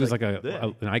 Exactly. And she was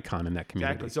an icon in that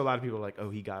community. Exactly. So a lot of people are like, oh,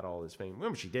 he got all his fame.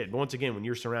 Remember, she did. But once again, when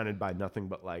you're surrounded by nothing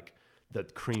but the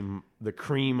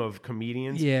cream of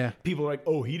comedians, yeah, people are like,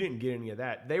 oh, he didn't get any of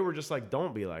that. They were just like,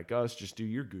 don't be like us. Just do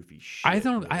your goofy shit.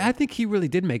 I think he really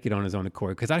did make it on his own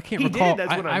accord because I can't recall.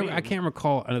 I can't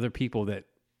recall other people that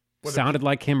sounded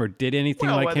like him or did anything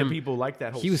like him. People like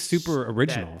that whole he was super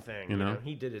original thing.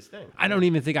 He did his thing. I don't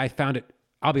even think I found it.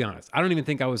 I'll be honest. I don't even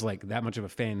think I was that much of a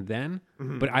fan then,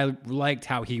 but I liked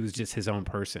how he was just his own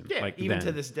person. Yeah, even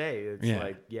to this day, it's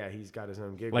he's got his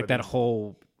own gig. Like that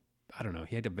whole, I don't know.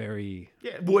 He had a very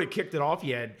It kicked it off.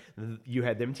 You had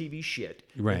them TV shit,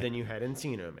 right? And then you had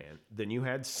Encino Man. Then you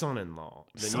had Son-in-Law.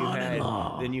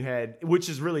 Then you had, which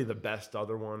is really the best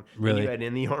other one. Really, then you had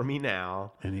In the Army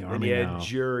Now. In the Army Now. Now. Had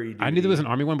Jury Duty. I knew there was an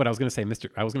Army one, but I was gonna say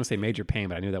Major Payne,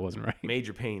 but I knew that wasn't right.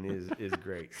 Major Payne is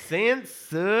great.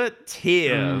 Sensitive.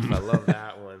 I love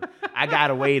that one. I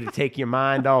got a way to take your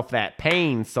mind off that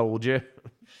pain, soldier.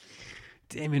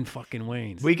 Damon fucking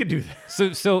Wayans. We could do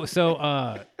that.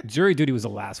 So Jury Duty was the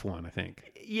last one, I think.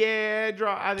 Yeah,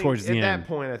 I think towards the at end. That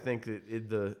point, I think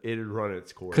that it had run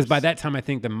its course. Because by that time, I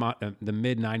think the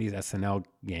mid '90s SNL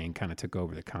gang kind of took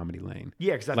over the comedy lane.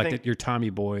 Yeah, because I think your Tommy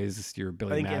Boys, your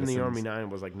Billy Madisons. I think In the Army 9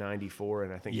 was 94,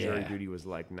 and I think Jury Duty was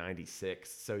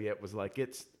 96. So yeah, it was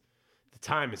the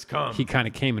time has come. He kind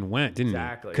of came and went, didn't he?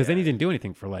 Exactly. Because then he didn't do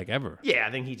anything for ever. Yeah,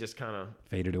 I think he just kind of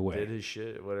faded away. Did his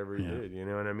shit, whatever he did. You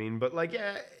know what I mean? But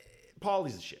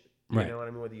Paulie's the shit. You know what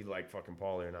I mean? Whether you like fucking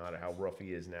Paulie or not, or how rough he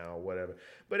is now, or whatever.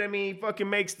 But I mean, he fucking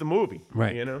makes the movie.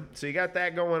 Right. So you got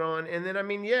that going on. And then,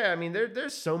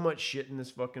 there's so much shit in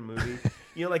this fucking movie.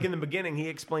 In the beginning, he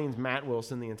explains Matt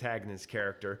Wilson, the antagonist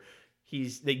character.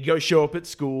 They go show up at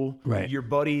school. Right. Your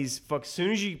buddies, as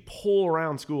soon as you pull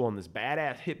around school on this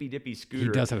badass hippy dippy scooter. He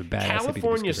does have a badass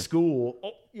California scooter. school.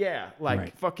 Oh, yeah.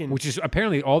 Fucking. Which is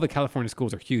apparently all the California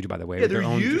schools are huge, by the way. Yeah, they're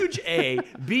huge. A.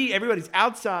 B. Everybody's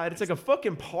outside. It's like a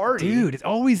fucking party. Dude, it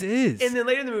always is. And then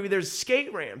later in the movie, there's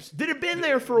skate ramps that have been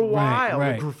there for a while.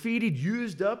 Right. Graffitied,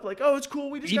 used up. Oh, it's cool.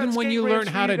 We just even got when skate you ramps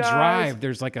learn for how you to guys. drive,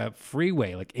 there's a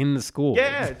freeway in the school.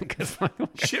 Yeah.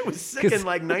 Shit was sick in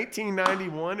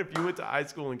 1991 if you went to high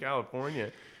school in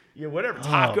California. Yeah, whatever.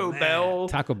 Taco Bell.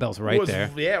 Taco Bell's right there.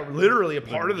 Yeah, literally a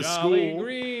part of the Jolly school.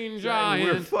 Green Giant.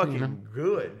 We're fucking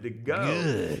good to go.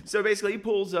 Good. So basically, he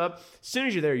pulls up. As soon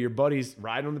as you're there, your buddy's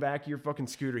riding on the back of your fucking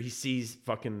scooter. He sees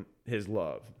fucking his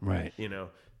love. Right.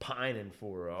 Pining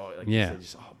for her. Oh, yeah.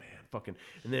 Just, oh, man, fucking.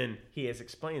 And then he has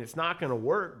explained it's not going to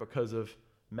work because of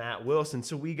Matt Wilson.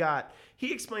 So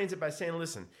he explains it by saying,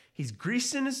 listen, he's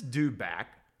greasing his dude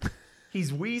back.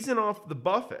 He's wheezing off the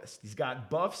buffest. He's got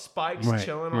buff spikes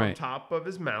chilling on top of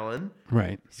his melon.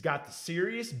 Right. He's got the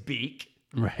serious beak.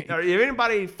 Right. Are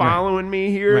anybody following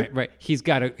me here? Right. He's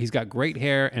got great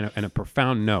hair and a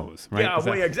profound nose. Right.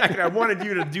 Yeah. Exactly. I wanted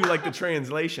you to do the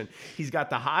translation. He's got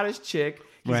the hottest chick.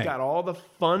 He's got all the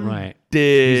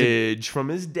fundage from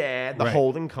his dad, the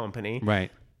holding company.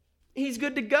 Right. He's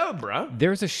good to go, bro.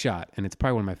 There's a shot, and it's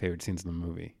probably one of my favorite scenes in the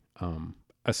movie,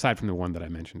 aside from the one that I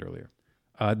mentioned earlier.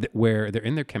 where they're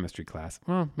in their chemistry class.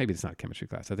 Well, maybe it's not a chemistry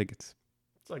class. I think it's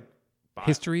like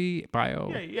history,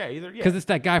 bio. Either. Because it's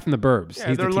that guy from the Burbs. Yeah,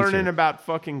 He's they're the learning teacher. about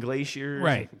fucking glaciers.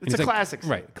 Right. It's a classic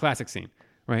scene. Right, classic scene.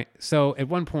 Right. So at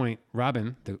one point,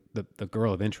 Robin, the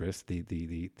girl of interest,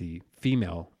 the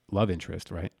female love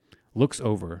interest, right, looks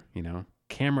over,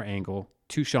 camera angle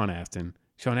to Sean Astin.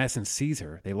 Sean Astin sees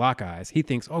her. They lock eyes. He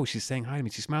thinks, oh, she's saying hi to me.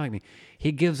 She's smiling at me.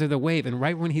 He gives her the wave. And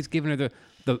right when he's giving her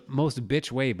the most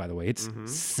bitch wave, by the way, it's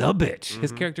sub-bitch.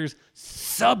 His character's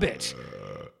sub-bitch.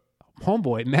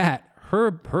 Homeboy, Matt, her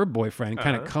boyfriend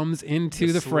kind of comes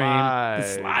into the frame,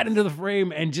 slide into the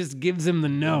frame, and just gives him the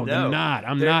nod.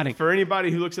 I'm nodding. For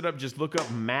anybody who looks it up, just look up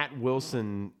Matt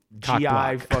Wilson Cock GI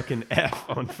block. fucking F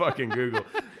on fucking Google,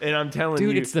 and I'm telling you,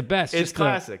 Dude, it's the best. It's Just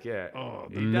classic, yeah. Oh,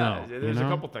 He no, does. There's a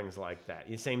couple things like that.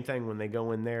 The same thing when they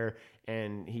go in there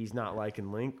and he's not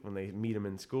liking Link when they meet him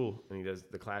in school, and he does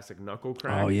the classic knuckle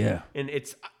crack. Oh, yeah. And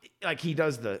it's like he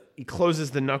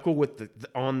closes the knuckle with the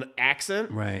on the accent,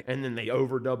 Right. and then they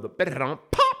overdub the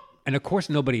pop. And of course,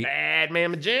 Bad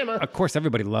mamma jamma. Of course,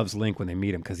 everybody loves Link when they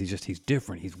meet him because he's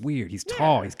different. He's weird. He's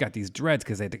tall. He's got these dreads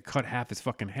because they had to cut half his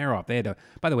fucking hair off. By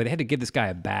the way, they had to give this guy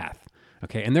a bath.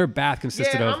 Okay, and their bath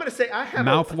consisted of I'm gonna say I have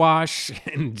mouthwash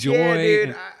and joy. Yeah,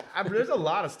 dude. and- There's a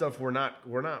lot of stuff we're not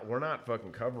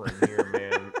fucking covering here,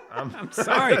 man. I'm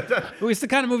Sorry, it's the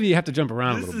kind of movie you have to jump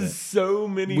around a This little bit. is so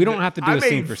many. We don't have to do I a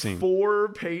scene made for scene. 4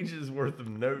 pages worth of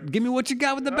notes. Give me what you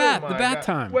got with the Oh bath. my The bath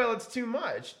God. time. Well, it's too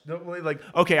much.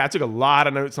 Okay, I took a lot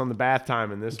of notes on the bath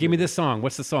time in this. Give me movie. this song.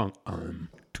 What's the song? I'm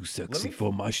too sexy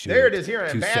for my shirt. There it is. Here,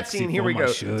 Too bath sexy scene. Here for we my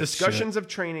go. shirt, Discussions of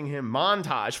training him.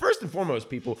 Montage. First and foremost,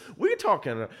 people, we're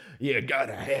talking. You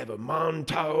gotta have a montage.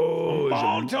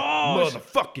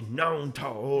 Motherfucking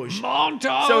montage.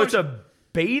 Montage. So it's a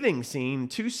bathing scene.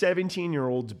 2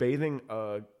 17-year-olds bathing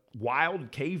a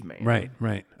wild caveman.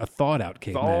 Right. A thawed out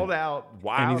caveman. Thawed out,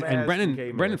 wild And ass Brendan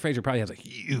caveman. Fraser probably has a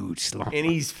huge slump. And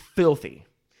he's filthy.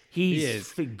 He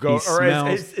is. He Or smells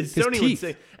as his Sony would teeth.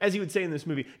 say, as he would say in this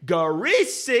movie,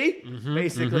 greasy,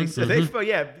 basically. So they,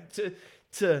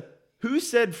 to Who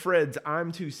Said Fred's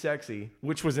 "I'm Too Sexy,"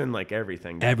 which was in like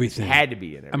everything. Everything had to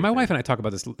be in it. And my wife and I talk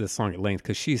about this song at length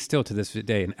because she's still to this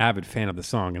day an avid fan of the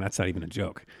song, and that's not even a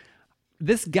joke.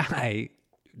 This guy,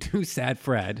 Too Sad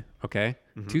Fred, okay?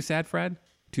 Too Sad Fred?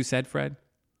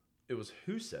 It was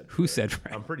Who Said Who Fred. Said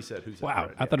Fred? I'm pretty said Who Said Wow,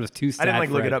 Fred. I thought it was Too Sad I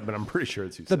didn't look Fred. it up, but I'm pretty sure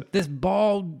it's Who Said. This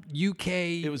bald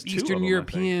UK, was 2 of Eastern them, I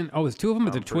European. think. Oh, it was 2 of them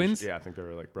with the I'm pretty twins? sure- Yeah, I think they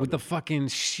were like brothers. With the fucking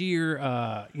sheer,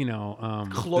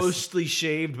 closely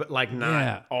shaved, but like not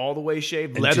Yeah. all the way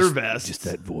shaved. and Leather just, vest. Just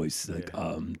that voice, like,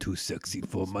 I'm too sexy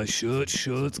for my shirt.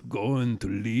 Shirt's going to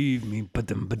leave me.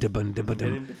 Ba-dum, ba-dum,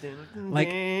 ba-dum. Like,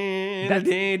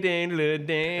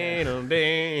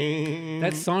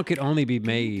 that song could only be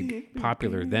made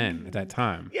popular then, at that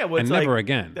time. Yeah, well, and it's never like,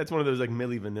 again. That's one of those like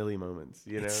Milli Vanilli moments,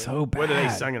 you know. It's so Whether they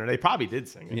bad. sang it or they probably did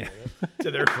sing it. Yeah. You know,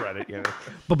 to their credit, you know,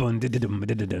 Ba-bum, da-da-dum,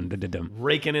 da-da-dum, da-da-dum.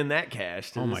 raking in that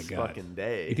cash to Oh my this God. fucking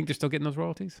day. You think they're still getting those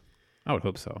royalties? I would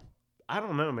hope so. I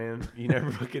don't know, man. You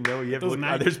never fucking know. You have to Those look,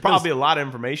 90s there's probably a lot of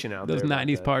information out Those there. about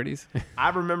 90s that. parties. I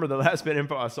remember the last bit of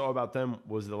info I saw about them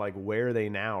was the like where are they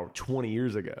now 20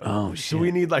 years ago. Oh, So shit.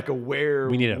 we need like a where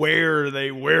We need a- where are they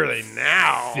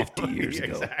now 50 years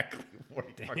ago. Exactly.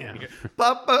 40 fucking years.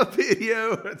 Papa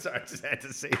Video. Sorry, I just had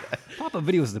to say that. Papa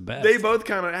Video was the best. They both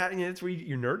kind of that's where you get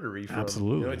your nerdery from.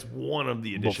 Absolutely. You know, it's one of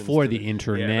the additions Before to the Yeah, I have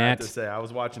internet. to say I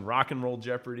was watching Rock and Roll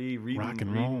Jeopardy, reading, Rock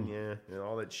and roll. yeah, and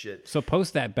all that shit. So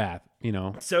post that bath,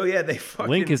 So yeah, they fucking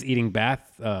Link is eating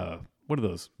bath. What are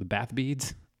those? The bath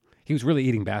beads. He was really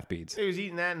eating bath beads. He was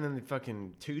eating that, and then the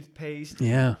fucking toothpaste.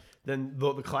 Yeah. Then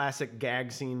the classic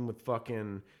gag scene with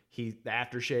fucking the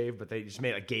aftershave, but they just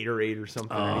made a Gatorade or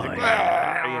something. and he's like,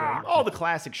 "Ah," you know, all the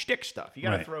classic shtick stuff. You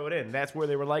got to Right. throw it in. That's where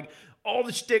they were like, all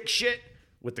the shtick shit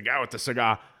with the guy with the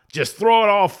cigar. Just throw it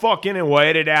all fucking and we'll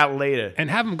edit it out later. And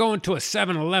have him go into a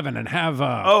 7-Eleven and have. Oh,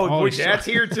 all boy, his- that's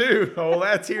here too. Oh,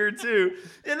 that's here too.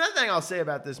 Another thing I'll say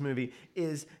about this movie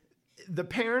is the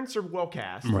parents are well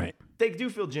cast. Right. They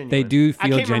do feel genuine. They do I feel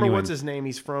can't remember genuine. what's his name.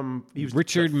 He was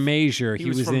Richard Major. he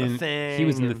was from The Thing He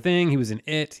was in The and- Thing. He was in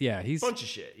It. Yeah, he's bunch of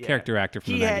shit. Yeah. character actor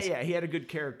from he the had, 90s. Yeah, he had a good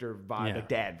character vibe, Yeah. a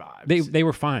dad vibe. They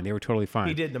were fine. They were totally fine.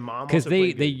 He did. The mom because also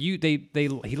played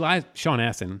good. he lies. Sean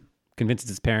Astin convinces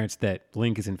his parents that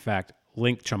Link is in fact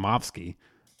Link Chomovsky,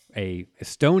 a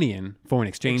Estonian foreign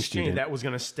exchange student that was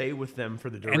going to stay with them for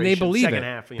the duration. And they believe second it.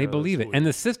 Half, they believe it. And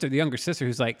the sister, the younger sister,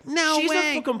 who's like, no she's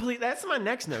way. a complete. That's my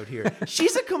next note here.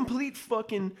 She's a complete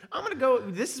fucking. I'm gonna go.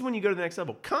 This is when you go to the next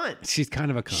level. Cunt. She's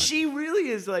kind of a cunt. She really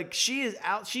is like. She is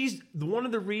out. She's one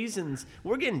of the reasons.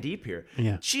 We're getting deep here.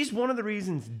 Yeah. She's one of the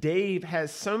reasons Dave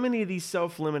has so many of these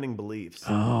self-limiting beliefs.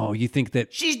 Oh, you think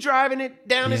that she's driving it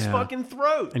down his fucking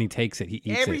throat, and he takes it. He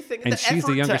eats everything. it. And she's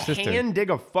the younger sister. Hand dig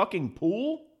a fucking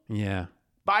pool. Yeah.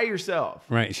 By yourself.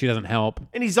 Right. She doesn't help.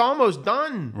 And he's almost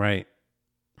done. Right.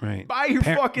 By your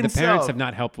fucking self. The parents have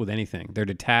not helped with anything. They're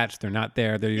detached. They're not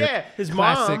there. They're your his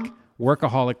classic mom,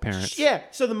 workaholic parents. Yeah.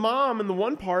 So the mom in the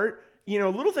one part,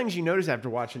 little things you notice after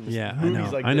watching this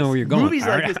movies like this. I know where you're going. Movies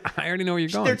like this. I already know where you're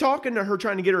going. They're talking to her,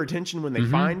 trying to get her attention when they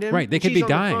find him. Right. They could be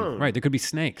dying. Right. There could be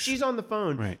snakes. She's on the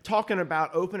phone talking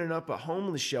about opening up a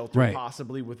homeless shelter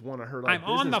possibly with one of her I'm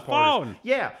on the partners. phone.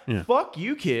 Yeah. Fuck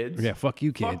you, kids. Yeah. Fuck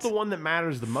you, kids. Fuck the one that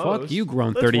matters the most. Fuck you,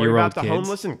 grown 30-year-old kids. Let's worry about kids. the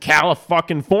homeless in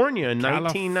California in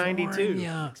 1992.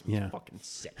 Yeah. Fucking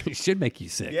sick. It should make you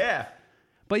sick. Yeah.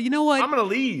 But you know what? I'm gonna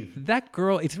leave. That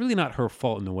girl, it's really not her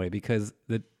fault in a way because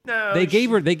they gave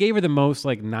her the most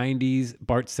like 90s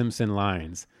Bart Simpson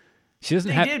lines. She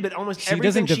doesn't have. They did, but almost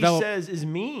everything she says is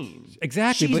mean.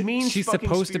 Exactly, she's but mean. She's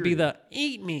supposed to be the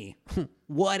eat me,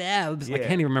 whatevs. Yeah. I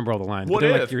can't even remember all the lines. What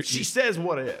if? Like, she says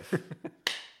what if.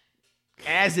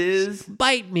 As is.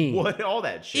 Bite me. What all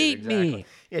that shit. Eat me.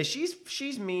 Yeah,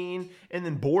 she's mean. And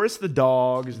then Boris the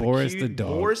dog is Boris the dog.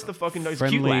 Boris the fucking dog.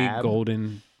 Friendly cute lab.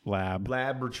 golden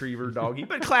lab retriever doggy,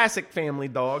 but classic family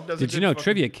dog. Did you know,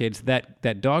 trivia kids,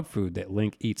 that dog food that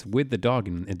Link eats with the dog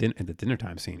in the dinner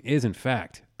time scene is in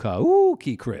fact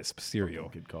Cookie Crisp cereal.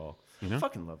 Good call. You know? I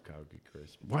fucking love Cookie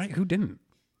Crisp. Why? Who didn't?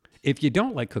 If you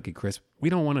don't like Cookie Crisp, we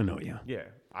don't want to know you. Yeah,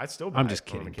 I still. I'm just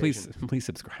kidding. Please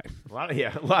subscribe. A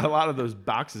lot of those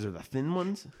boxes are the thin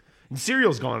ones. And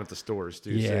cereal's gone at the stores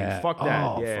too. Yeah. So fuck that.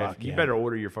 Oh, yeah. Fuck, you better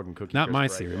order your fucking Cookie Not Crisp my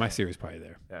right cereal. now. My cereal's probably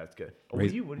there. Yeah, that's good. What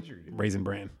is your Raisin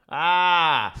Bran?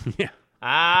 Ah. Yeah.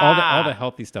 All the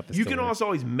healthy stuff. You can also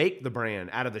always make the bran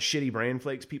out of the shitty bran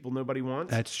flakes nobody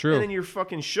wants. That's true. And then your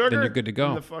fucking sugar. Then you're good to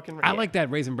go. I like like that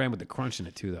Raisin Bran with the crunch in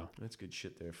it too, though. That's good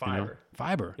shit there. Fiber. You know?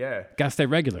 Fiber. Yeah. Gotta stay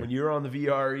regular. When you're on the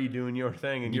VRE doing your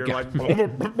thing and you're like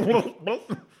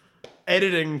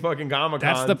editing fucking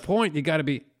Comic-Con. That's the point. You got to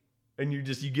be. And you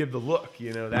give the look,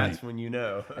 that's when you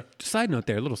know. Side note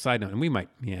there, a little side note, and we might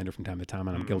meander from time to time,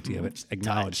 and I'm guilty of it.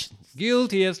 Acknowledged.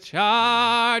 Guilty as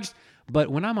charged. But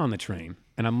when I'm on the train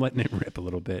and I'm letting it rip a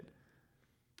little bit,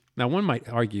 now one might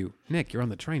argue, Nick, you're on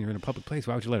the train, you're in a public place,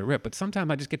 why would you let it rip? But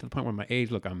sometimes I just get to the point where my age,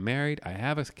 look, I'm married, I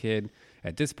have a kid.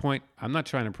 At this point, I'm not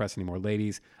trying to impress any more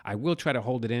ladies. I will try to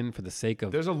hold it in for the sake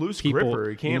of There's a loose people,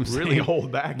 gripper. You can't really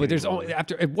hold back. But there's only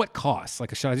at what cost?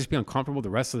 Like, should I just be uncomfortable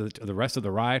the rest of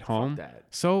the ride home?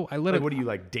 So I let it. What are you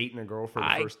like dating a girl for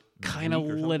the first? Kind of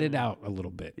let it out a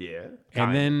little bit. Yeah.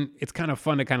 And then it's kind of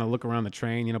fun to kind of look around the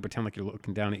train, pretend like you're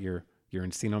looking down at your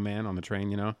Encino Man on the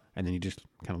train, and then you just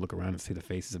kind of look around and see the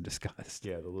faces of disgust.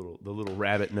 Yeah, the little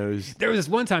rabbit nose. There was this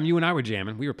one time you and I were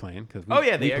jamming. We were playing because we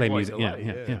play music.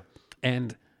 Yeah.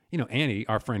 And Andy,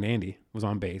 our friend Andy, was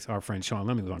on bass. Our friend Sean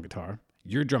Lemley was on guitar.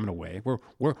 You're drumming away.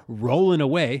 We're rolling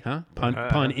away, huh?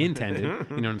 Pun intended. You know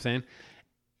what I'm saying?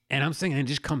 And I'm singing, and it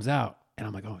just comes out, and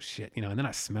I'm like, oh shit, and then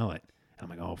I smell it, and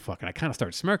I'm like, oh fuck, and I kind of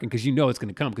start smirking because it's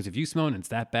gonna come. Because if you smell it and it's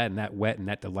that bad and that wet and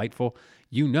that delightful,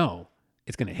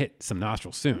 it's gonna hit some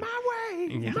nostrils soon. My way,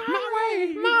 yeah.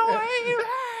 my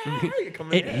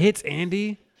way. It hits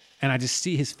Andy. And I just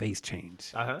see his face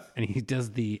change. And he does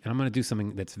and I'm going to do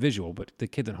something that's visual, but the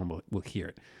kids at home will hear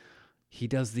it. He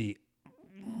does the,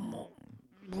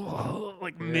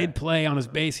 mid-play on his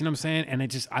bass, you know what I'm saying?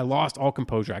 And I lost all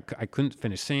composure. I couldn't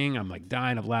finish singing. I'm like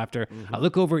dying of laughter. I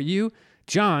look over at you,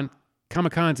 John,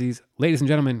 Kamikazes, ladies and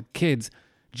gentlemen, kids.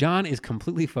 John is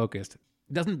completely focused.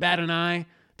 Doesn't bat an eye.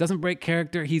 Doesn't break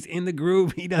character. He's in the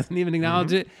groove. He doesn't even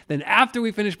acknowledge it. Then after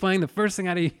we finish playing, the first thing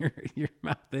out of your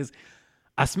mouth is,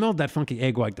 I smelled that funky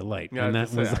egg white delight. Yeah, and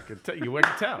that was I could tell. You could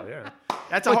tell, yeah.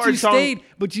 That's a hard song.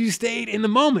 But you stayed in the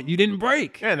moment. You didn't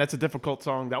break. Yeah, and that's a difficult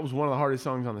song. That was one of the hardest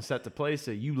songs on the set to play.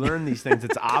 So you learn these things.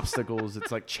 It's obstacles.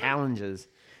 It's like challenges,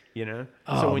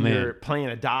 So when you're playing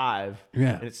a dive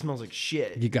and it smells like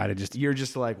shit, you're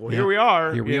just like, well, here we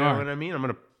are. Here we are. You know what I mean? I'm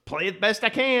going to play it best I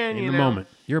can. In the moment.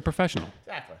 You're a professional.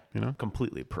 Exactly.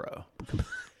 Completely pro.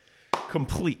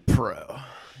 Complete pro.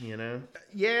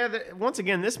 Yeah. Once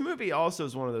again, this movie also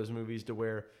is one of those movies to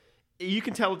where you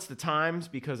can tell it's the times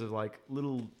because of like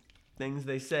little things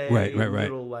they say, right.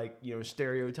 little like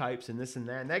stereotypes and this and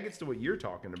that. And that gets to what you're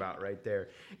talking about right there.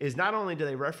 Is not only do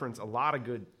they reference a lot of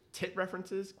good tit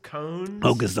references, cones.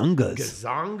 Oh, gazungas.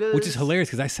 Gazongas. Which is hilarious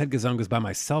because I said gazungas by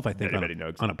myself, I think, on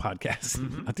a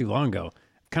podcast not too long ago.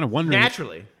 Kind of wondering.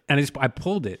 Naturally. And I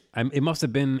pulled it. It must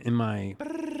have been in my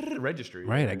registry.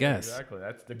 Right, I guess. Exactly.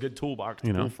 That's the good toolbox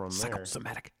to pull from there.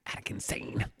 Psychosomatic attic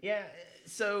insane. Yeah.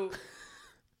 So,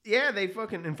 yeah, they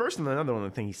fucking... And first, another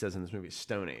one thing he says in this movie is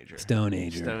Stone Ager. Stone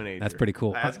Ager. That's pretty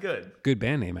cool. That's good. Good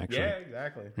band name, actually. Yeah,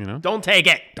 exactly. You know? Don't take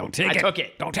it. Don't take it. I took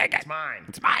it. Don't take it. It's mine.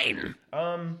 It's mine.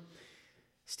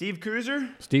 Steve Kooser.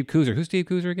 Steve Kooser. Who's Steve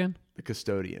Kooser again? The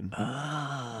custodian.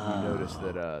 Oh. You notice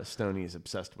that Stoney is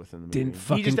obsessed with in the movie. Didn't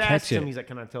fucking he just catch asks him, it. he's like,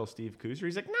 can I tell Steve Kooser?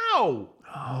 He's like, no.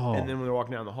 Oh. And then when they're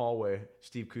walking down the hallway,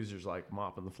 Steve Kooser's like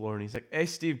mopping the floor and he's like, hey,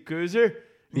 Steve Kooser.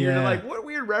 And you're like, what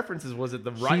weird references was it?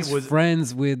 He's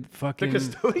friends with fucking... The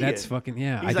custodian. That's fucking...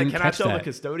 Yeah, He's I like, didn't can catch I tell that. the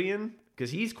custodian?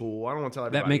 Because he's cool. I don't want to tell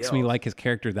everybody That makes else. me like his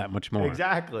character that much more.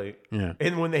 Exactly. Yeah.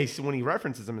 And when he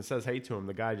references him and says hey to him,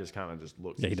 the guy just kind of just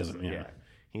looks. Yeah, he doesn't. Yeah.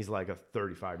 He's like a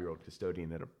 35-year-old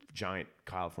custodian at a giant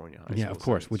California high school. Yeah, of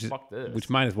course. So Which fuck this. Which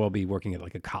might as well be working at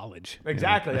like a college.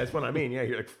 Exactly. That's what I mean. Yeah,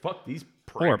 you're like, fuck these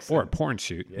pricks. Or a porn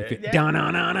shoot. Yeah. Down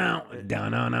on out.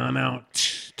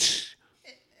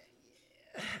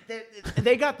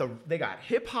 They got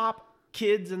hip hop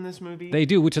kids in this movie. They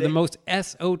do, which are the most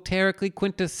esoterically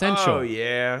quintessential. Oh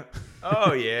yeah,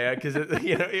 because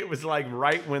it was like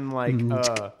right when like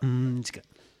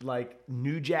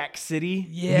New Jack City,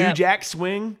 New Jack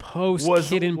Swing, post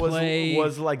Kid and Play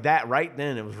was like that right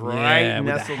then. It was right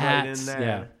nestled right in there.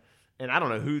 Yeah. And I don't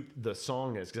know who the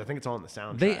song is because I think it's on the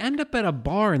soundtrack. They end up at a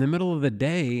bar in the middle of the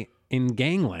day in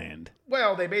Gangland.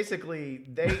 Well, they basically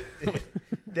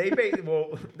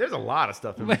well, there's a lot of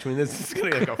stuff in between. This is gonna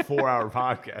be like a 4-hour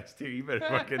podcast too. You better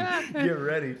fucking get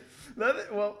ready.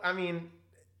 Well, I mean,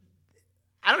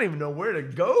 I don't even know where to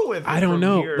go with it. I don't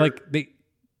know. Here. Like the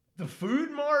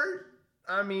Food Mart.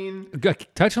 I mean,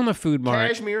 touch on the Food Mart.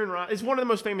 Cashmere and Ron. It's one of the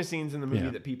most famous scenes in the movie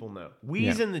that people know.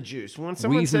 Wheeze in the juice. When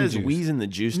someone Wheeze in the says juice. "wheeze in the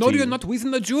juice," No, to you're you, not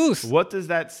wheezing the juice. What does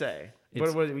that say?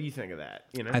 What do you think of that?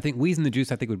 You know, I think wheeze in the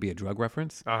juice. I think would be a drug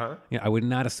reference. Yeah, I would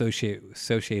not associate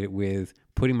it with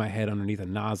putting my head underneath a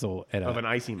nozzle of an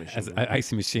icy machine, as an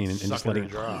icy machine, and just letting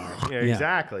it dry. Yeah,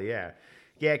 exactly. Yeah.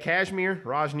 Cashmere,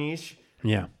 Rajneesh.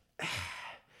 Yeah.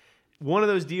 One of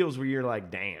those deals where you're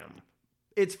like, damn,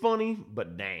 it's funny,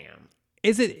 but damn.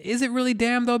 Is it really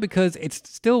damn though? Because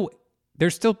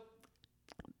there's still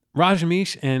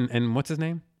Rajneesh and what's his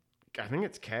name? I think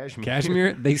it's Cashmere.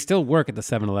 Cashmere. They still work at the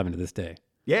 7-Eleven to this day.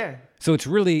 Yeah. So it's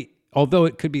really, although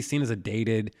it could be seen as a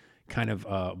dated kind of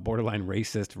borderline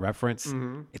racist reference,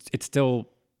 it's still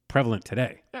prevalent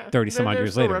today. Yeah, 30 some odd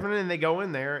years later. And they go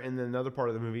in there, and then another part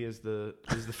of the movie is the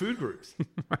food groups.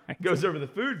 Right. Goes over the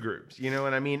food groups. You know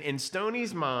what I mean? In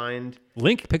Stoney's mind,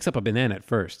 Link picks up a banana at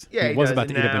first. Yeah, he was about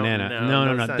to eat a banana.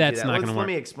 No, that's not going to work. Let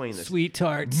me explain this. Sweet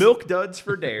tarts, milk duds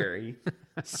for dairy,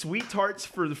 sweet tarts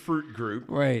for the fruit group,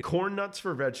 right? Corn nuts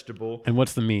for vegetable. And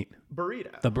what's the meat?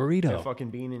 Burrito. The burrito. A fucking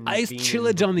bean and ice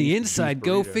chillage on the inside.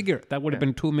 Go figure. That would have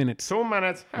been 2 minutes. 2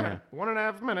 minutes.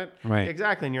 1.5 minutes. Right.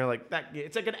 Exactly. And you're like that.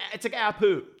 It's like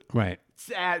Apu. Right.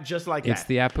 It's just like that. It's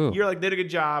the Apu. You're like, did a good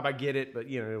job. I get it, but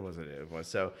it wasn't. It was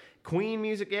so Queen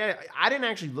music. Yeah, I didn't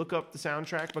actually look up the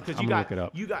soundtrack because you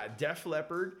got Def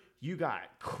Leppard, you got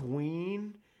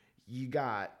Queen, you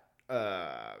got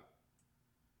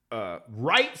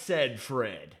Right Said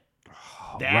Fred.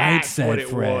 That's what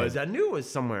it was. I knew it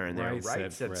was somewhere in there.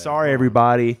 Right Said. Sorry,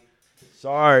 everybody.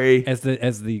 Sorry. As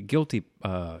the guilty,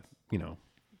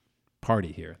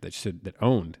 party here that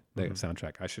owned the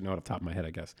soundtrack. I should know it off the top of my head,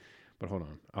 I guess. But hold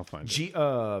on, I'll find it.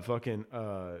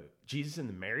 Jesus and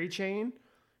the Mary Chain.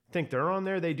 I think they're on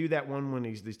there. They do that one when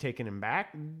he's taking him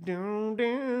back. I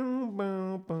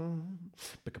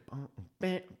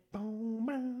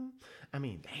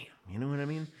mean, damn, you know what I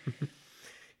mean?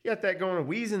 You got that going,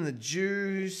 Wheeze in the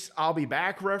Juice, I'll Be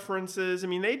Back references. I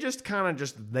mean, they just kind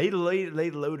of they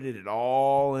loaded it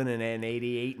all in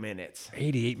 88 minutes.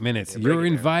 88 minutes. You're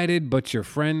invited, but your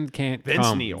friend can't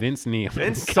come. Vince Neil.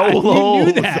 Vince Solo. You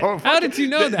knew that. How did you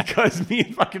know that? Because me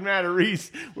and fucking Matt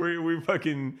Reese,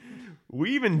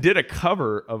 we even did a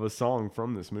cover of a song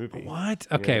from this movie. What?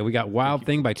 Okay, we got Wild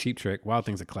Thing by Cheap Trick. Wild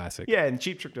Thing's a classic. Yeah, and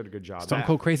Cheap Trick did a good job. Stone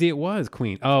Cold Crazy It Was,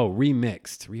 Queen. Oh,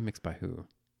 remixed. Remixed by who?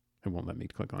 It won't let me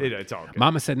click on it. It's all good.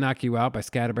 Mama Said Knock You Out by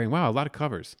Scatterbrain. Wow, a lot of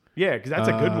covers. Yeah, because that's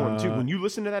a good one, too. When you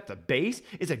listen to that, the bass,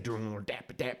 it's like...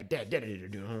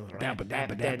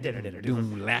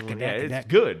 It's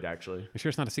good, actually. You sure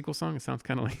it's not a sequel song? It sounds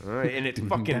kind of like... All right, and it's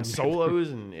fucking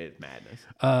solos, and it's madness.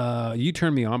 You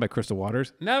Turn Me On by Crystal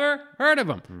Waters. Never heard of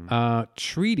them.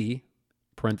 Treaty,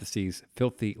 parentheses,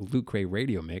 Filthy Lucre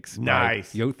Radio Mix.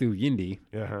 Nice. Yothu Yindi.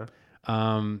 Uh-huh.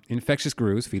 Infectious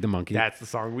Grooves, Feed the Monkey. That's the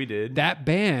song we did. That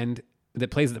band that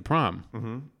plays at the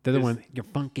prom. They're the one, You're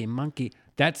Funky Monkey.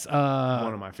 That's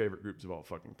one of my favorite groups of all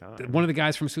fucking time. One of the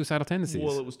guys from Suicidal Tendencies.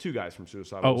 Well, it was two guys from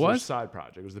Suicidal. Oh, it was? a side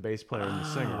project. It was the bass player and the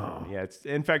singer. Yeah, it's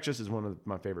Infectious is one of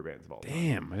my favorite bands of all time.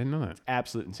 Damn, I didn't know that.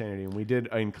 Absolute insanity. And we did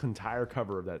an entire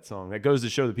cover of that song. That goes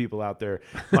to show the people out there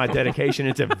my dedication.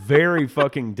 It's a very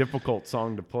fucking difficult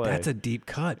song to play. That's a deep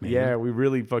cut, man. Yeah, we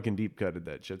really fucking deep cutted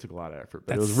that shit. It took a lot of effort,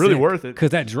 but it was really worth it. Because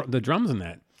the drums in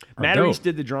that. Matt Reese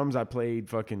did the drums. I played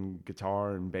fucking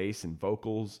guitar and bass and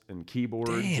vocals and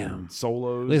keyboards and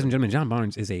solos. Ladies and gentlemen, John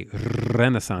Barnes is a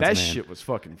renaissance man. That shit was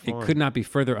fucking fun. It could not be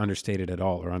further understated at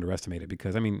all or underestimated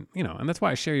because, I mean, and that's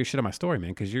why I share your shit on my story, man,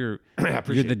 because you're the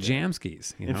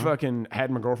Jamskis. And fucking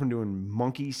had my girlfriend doing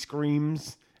monkey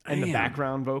screams and the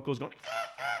background vocals going.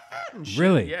 And shit.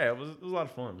 Really? Yeah, it was a lot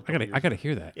of fun. I gotta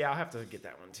hear that. Yeah, I'll have to get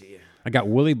that one to you. I got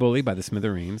Wooly Bully by the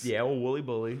Smithereens. Yeah, well, Wooly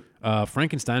Bully.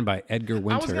 Frankenstein by Edgar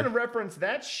Winter. I was gonna reference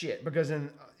that shit because I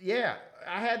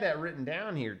had that written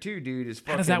down here too, dude. Is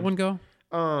fucking, how does that one go?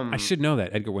 I should know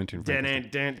that Edgar Winter. That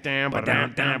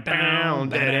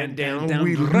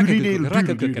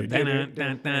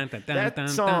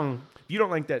song. If you don't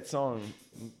like that song,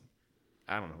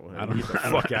 I don't know. Get the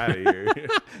fuck out of here.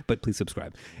 But please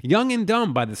subscribe. Young and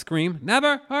Dumb by The Scream.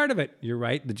 Never heard of it. You're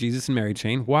right. The Jesus and Mary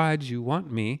Chain. Why'd You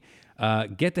Want Me?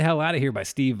 Get the Hell Out of Here by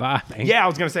Steve Vai. Yeah, I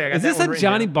was going to say. Is this a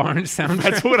Johnny Barnes soundtrack?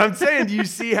 That's what I'm saying. Do you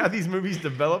see how these movies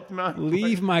developed?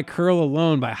 Leave My Curl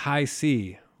Alone by High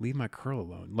C. Leave My Curl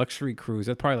Alone. Luxury Cruise.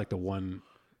 That's probably like the one.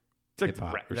 It's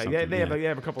like they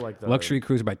have a couple like the Luxury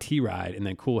Cruiser by T-Ride and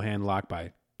then Cool Hand Lock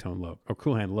by Tone Loc. Or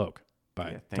Cool Hand Loc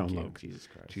by Tone Loc. Jesus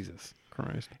Christ. Jesus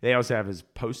Christ. They also have his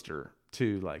poster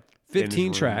too, like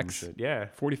 15 tracks. Yeah.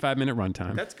 45-minute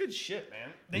runtime. That's good shit, man.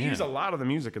 They use a lot of the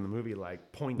music in the movie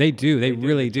like poignant. They do. They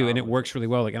really do. And it works really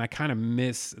well. Like, and I kind of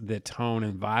miss the tone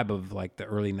and vibe of like the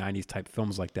early 90s type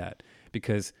films like that.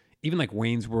 Because even like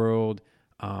Wayne's World,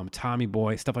 Tommy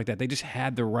Boy, stuff like that, they just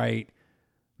had the right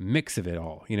mix of it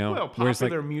all, Well,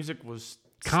 popular music was...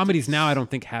 Comedies now, I don't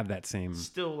think have that same.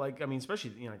 Still, like, I mean,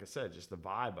 especially, like I said, just the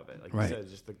vibe of it. Like you said,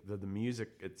 just the music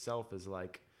itself is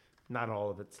like, not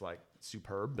all of it's like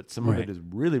superb, but some of it is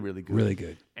really, really good. Really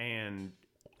good. And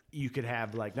you could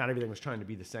have, like, not everything was trying to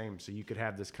be the same. So you could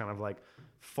have this kind of like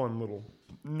fun little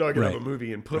nugget of a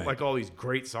movie and put like all these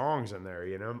great songs in there,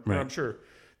 And I'm sure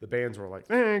the bands were like,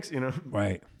 thanks,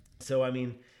 Right. So, I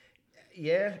mean,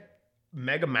 yeah,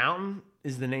 Mega Mountain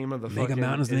is the name of the Mega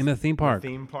Mountain is the name of the theme park.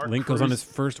 Link goes on his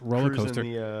first roller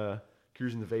coaster.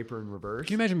 Cruising the Vapor in reverse.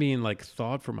 Can you imagine being like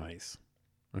thawed from ice?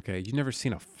 Okay, you've never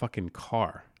seen a fucking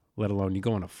car, let alone you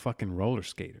go on a fucking roller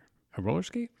skater. A roller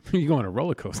skate? You go on a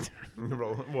roller coaster.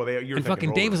 And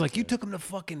fucking Dave was like, you took him to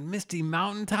fucking Misty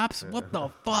Mountaintops? What the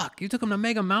fuck? You took him to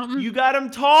Mega Mountain? You got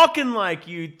him talking like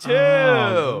you too.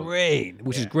 Oh, great.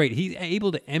 Which is great. He's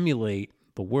able to emulate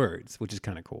the words, which is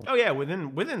kind of cool. Oh yeah,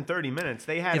 within 30 minutes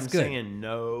they had him saying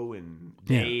no and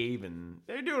Dave and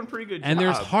they're doing a pretty good job. And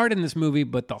there's heart in this movie,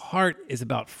 but the heart is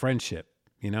about friendship,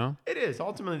 It is.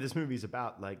 Ultimately this movie's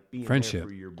about like being friendship there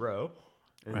for your bro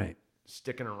and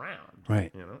sticking around.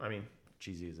 Right. I mean,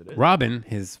 cheesy as it is. Robin,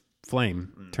 his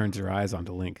flame, turns her eyes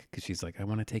onto Link because she's like, I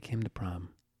want to take him to prom.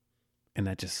 And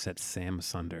that just sets Sam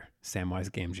asunder. Samwise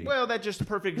Gamgee. Well, that's just a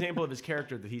perfect example of his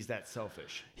character, that he's that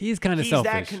selfish. He's kind of selfish.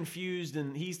 He's that confused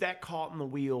and he's that caught in the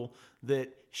wheel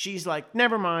that she's like,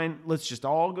 never mind, let's just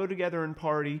all go together and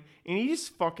party. And he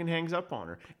just fucking hangs up on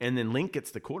her. And then Link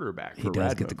gets the quarterback. He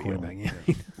does get the quarterback, yeah.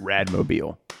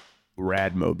 Radmobile.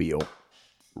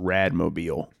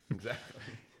 Exactly.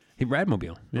 He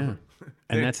Radmobile, yeah.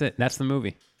 And that's it. That's the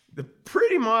movie.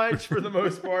 Pretty much, for the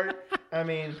most part. I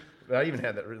mean, I even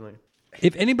had that written.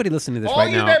 If anybody listening to this all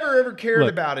right now... All you've ever cared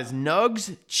about is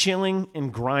nugs, chilling,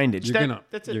 and grindage.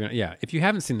 That's it. Yeah, if you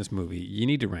haven't seen this movie, you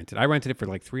need to rent it. I rented it for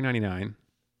like $3.99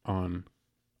 on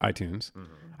iTunes.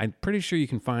 Mm-hmm. I'm pretty sure you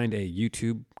can find a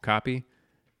YouTube copy,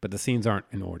 but the scenes aren't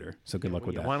in order. So good luck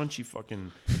with that. Why don't you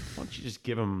just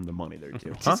give them the money there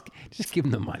too? Just give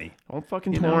them the money. Don't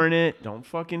fucking torrent it. Don't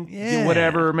fucking do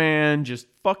whatever, man. Just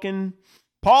fucking...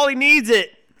 Paulie needs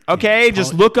it. Okay,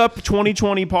 just look up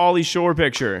 2020 Paulie Shore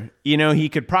picture. He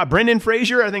could Brendan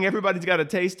Fraser. I think everybody's got a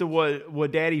taste of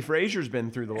what Daddy Fraser's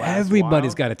been through the last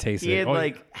Everybody's while. Got a taste of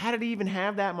it. How did he even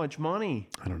have that much money?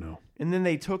 I don't know. And then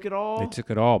they took it all. They took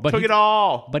it all. But it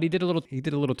all. But he did a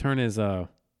little turn as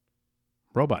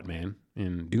Robot Man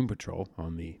in Doom Patrol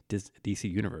on the DC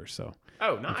universe. So,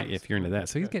 oh, nice. If you're into that,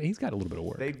 so he's got a little bit of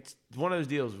work. One of those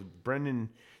deals with Brendan.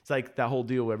 It's like that whole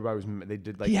deal where they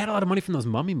did like he had a lot of money from those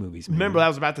Mummy movies. Man. Remember, I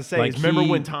was about to say. Like remember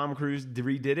when Tom Cruise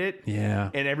redid it?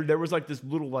 Yeah. And there was like this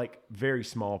little like very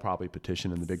small probably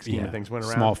petition in the big scheme of things went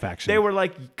around. Small faction. They were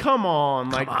like, "Come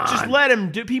on, just let him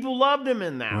do." People loved him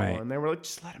in that one. They were like,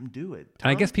 "Just let him do it."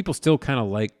 And I guess people still kind of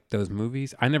like those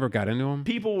movies. I never got into them.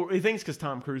 People think it's because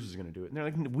Tom Cruise is going to do it, and they're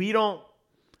like, "We don't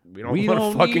need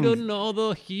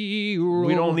another hero.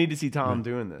 We don't need to see Tom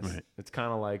doing this." Right. It's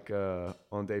kind of like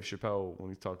on Dave Chappelle when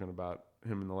he's talking about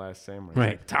him in The Last Samurai. Right.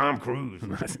 Like, Tom Cruise in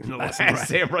The Last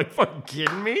Samurai. Fucking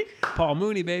kidding me? Paul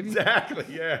Mooney, baby. Exactly,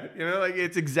 yeah. Like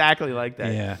it's exactly like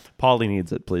that. Yeah. Paulie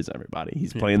needs it, please, everybody.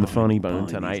 He's playing the Funny Bone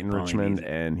tonight in Richmond.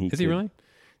 And Is he really?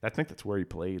 I think that's where he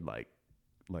played like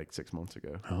 6 months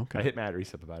ago. Oh, okay. I hit Matt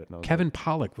Reese up about it. And Kevin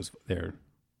Pollak was there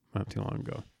not too long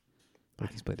ago.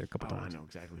 He's played there a couple times. I know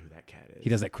exactly who that cat is. He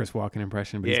does that Chris Walken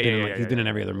impression, but he's been in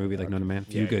every other movie, like Known to Man,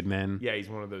 Few Good Men. Yeah, he's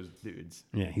one of those dudes.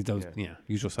 Yeah, he's those. Yeah,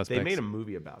 Usual Suspects. They made a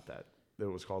movie about that. That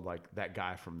was called like That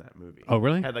Guy from That Movie. Oh,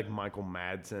 really? Had like Michael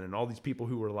Madsen and all these people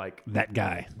who were like that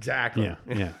guy. Exactly.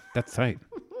 Yeah, that's tight.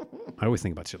 I always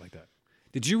think about shit like that.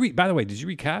 Did you by the way, did you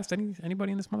recast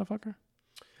anybody in this motherfucker?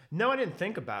 No, I didn't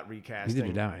think about recasting.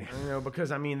 Neither did I.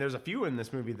 Because I mean, there's a few in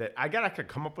this movie that I could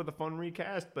come up with a fun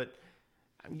recast, but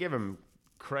I give him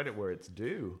credit where it's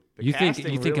due. You think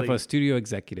if a studio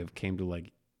executive came to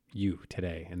like you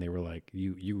today and they were like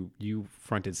you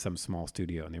fronted some small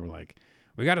studio and they were like,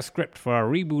 we got a script for a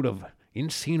reboot of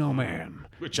Encino Man,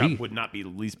 which I would not be the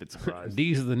least bit surprised.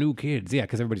 These are the new kids, yeah,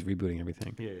 because everybody's rebooting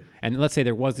everything. Yeah. And let's say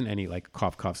there wasn't any like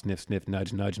cough cough sniff sniff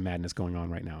nudge nudge madness going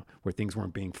on right now, where things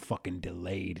weren't being fucking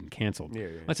delayed and canceled. Yeah.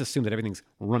 Let's assume that everything's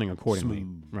running accordingly.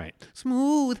 Right.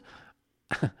 Smooth.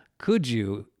 Could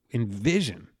you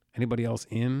envision anybody else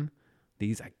in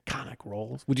these iconic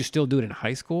roles? Would you still do it in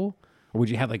high school? Or would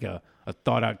you have like a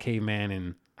thought out caveman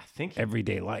in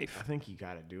everyday life? I think you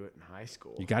got to do it in high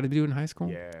school. You got to do it in high school?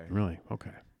 Yeah. Really?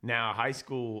 Okay. Now, high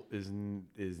school is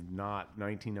not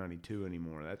 1992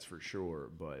 anymore. That's for sure.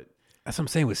 But that's what I'm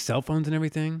saying with cell phones and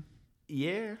everything.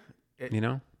 Yeah.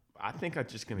 I think I'm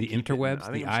just going to the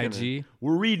interwebs, the IG.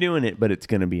 We're redoing it, but it's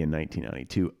going to be in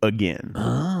 1992 again.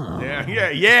 Oh.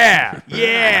 Yeah.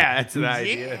 That's an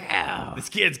idea. Yeah. This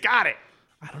kid's got it.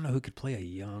 I don't know who could play a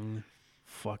young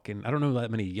fucking... I don't know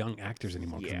that many young actors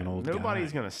anymore because I'm an old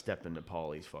nobody's guy. going to step into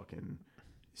Paulie's fucking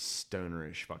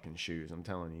stonerish fucking shoes. I'm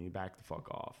telling you, back the fuck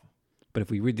off. But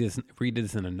if we redid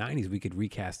this in the 90s, we could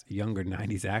recast younger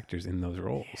 90s actors in those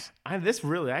roles.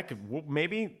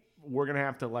 Maybe we're going to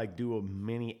have to like do a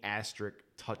mini asterisk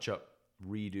touch-up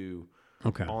redo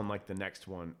on like the next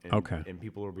one. And, and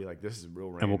people will be like, this is real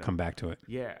random. And we'll come back to it.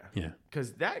 Yeah. Yeah.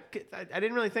 Because I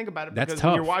didn't really think about it. That's because tough.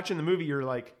 when you're watching the movie, you're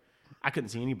like, I couldn't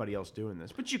see anybody else doing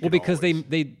this. But you could because always.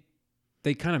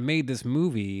 they kind of made this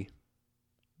movie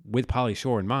with Pauly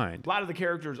Shore in mind. A lot of the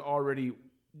characters already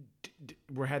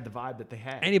had the vibe that they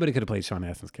had. Anybody could have played Sean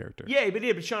Astin's character. Yeah,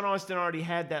 but Sean Astin already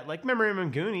had that. Like, remember him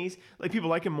in Goonies? Like, people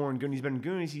like him more in Goonies, but in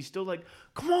Goonies, he's still like,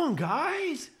 come on,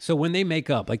 guys. So when they make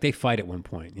up, like they fight at one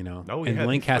point, Oh, and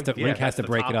Link has to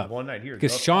break it up. One night here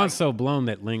because Sean's so blown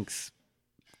that Link's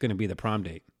going to be the prom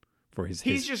date for his.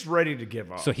 He's just ready to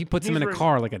give up. So he puts him in a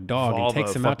car like a dog and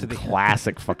takes him out to the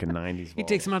classic fucking 90s. He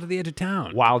takes him out to the edge of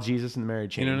town. Wild Jesus and the Mary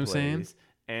Chain. You know what I'm saying?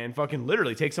 And fucking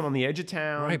literally takes him on the edge of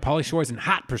town. Right, Pauly Shore's in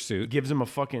hot pursuit. Gives him a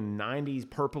fucking 90s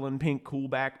purple and pink cool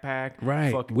backpack.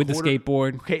 Right, with the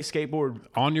skateboard. Okay, skateboard.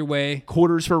 On your way.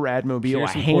 Quarters for Radmobile. A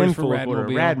handful of quarters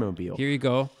for Radmobile. Here you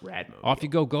go. Radmobile. Off you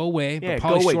go. Go away. Yeah, but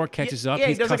Pauly Shore catches up.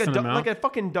 He's cussing him out. Like a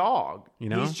fucking dog. You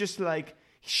know? He's just like,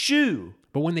 shoo.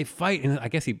 But when they fight, and I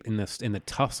guess in the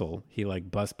tussle, he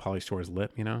like busts Pauly Shore's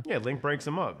lip, you know? Yeah, Link breaks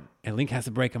him up. And Link has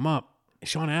to break him up.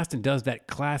 Sean Astin does that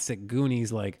classic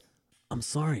Goonies like, I'm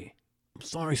sorry,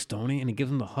 Stoney, and he gives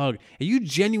him the hug. And you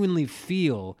genuinely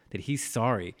feel that he's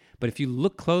sorry. But if you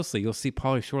look closely, you'll see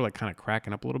Pauly Shore like kind of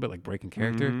cracking up a little bit, like breaking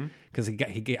character, because I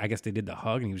guess they did the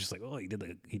hug, and he was just like, oh, he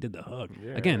did the hug.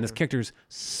 Yeah. Again, this character's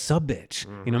sub-bitch, you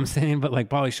know what I'm saying? But like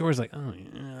Pauly Shore's like, oh,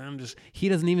 yeah, he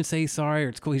doesn't even say he's sorry or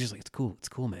it's cool. He's just like, it's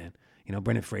cool, man. You know,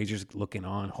 Brendan Fraser's looking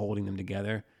on, holding them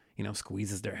together, you know,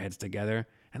 squeezes their heads together.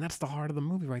 And that's the heart of the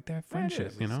movie right there,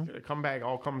 friendship, you know?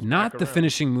 All comes Not back the around.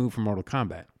 finishing move from Mortal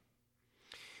Kombat.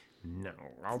 No,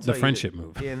 I'll The tell you friendship that-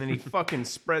 move. Yeah, and then he fucking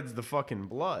spreads the fucking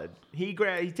blood. He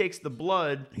takes the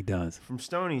blood. He does. From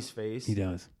Stoney's face. He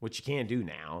does. Which you can't do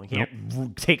now. You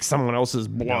can't take someone else's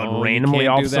blood No, you randomly can't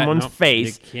off do that. someone's Nope.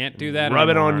 face. You can't do that Rub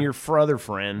it anymore. on your other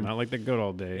friend. Not like the good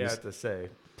old days. Yeah, I have to say,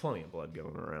 plenty of blood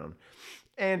going around.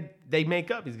 And they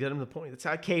make up. He's getting to the point. That's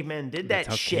how cavemen did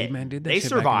that shit. Cavemen did that they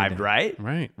shit back in the survived, day.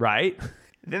 right? Right.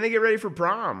 Then they get ready for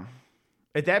prom.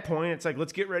 At that point, it's like,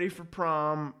 let's get ready for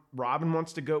prom. Robin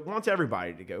wants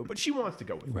everybody to go, but she wants to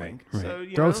go with Link. Right. So,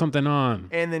 Throw something on.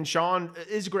 And then Sean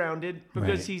is grounded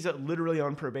because he's literally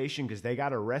on probation because they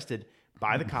got arrested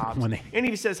by the cops. And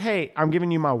he says, hey, I'm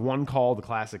giving you my one call, the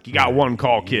classic. You got one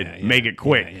call, kid. Make it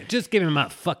quick. Yeah. Just give him my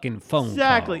fucking phone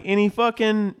Exactly. call.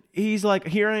 And he's like,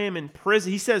 here I am in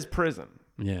prison. He says prison.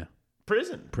 Yeah.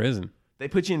 Prison. They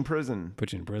put you in prison.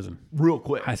 Real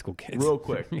quick. High school kids. Real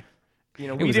quick.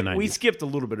 We skipped a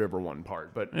little bit over one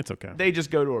part, but it's okay. They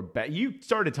just go to a bet. You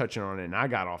started touching on it, and I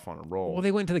got off on a roll. Well,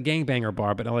 they went to the gangbanger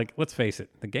bar, but let's face it,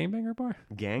 the gangbanger bar,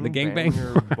 the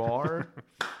gangbanger bar.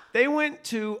 They went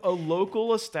to a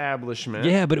local establishment.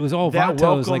 Yeah, but it was all that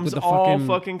vatos, welcomes with the all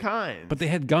fucking kinds. But they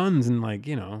had guns and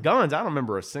guns. I don't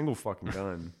remember a single fucking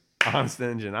gun. Honest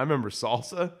Engine. I remember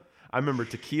salsa. I remember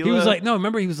tequila. He was like, no,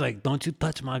 remember he was like, don't you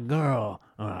touch my girl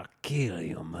or I'll kill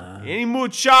you, man. Any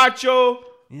muchacho.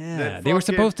 Yeah, they were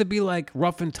supposed to be like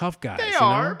rough and tough guys. They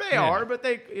are, but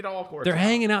it all works. They're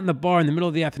hanging out in the bar in the middle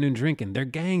of the afternoon drinking. They're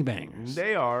gangbangers.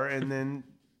 They are, and then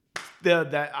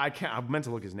I meant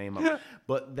to look his name up,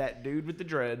 but that dude with the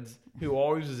dreads who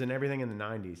always was in everything in the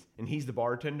 90s, and he's the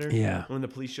bartender. Yeah. When the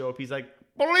police show up, he's like,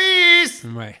 police!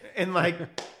 Right. And like,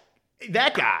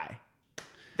 that guy.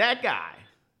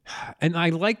 And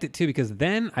I liked it too because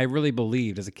then I really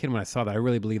believed, as a kid when I saw that, I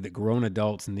really believed that grown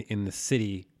adults in the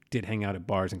city did hang out at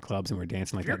bars and clubs and were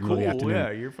dancing like that in the middle of the afternoon.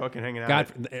 Yeah, you're fucking hanging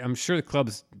out. I'm sure the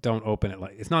clubs don't open at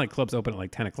it's not like clubs open at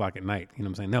 10 o'clock at night. You know what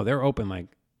I'm saying? No, they're open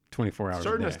 24 hours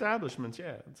Certain a day. establishments,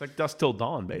 yeah. It's like dusk till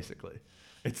dawn, basically.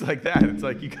 It's like that. It's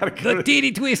like you gotta go the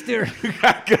titty twister. You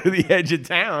gotta go to the edge of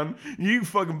town. You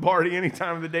fucking party any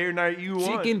time of the day or night you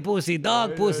want. Chicken pussy,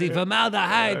 dog pussy,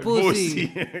 formaldehyde pussy.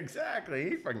 Exactly.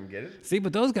 You fucking get it. See,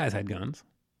 but those guys had guns.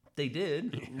 They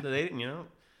did. They didn't.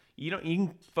 You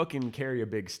can fucking carry a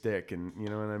big stick and you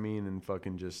know what I mean, and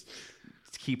fucking just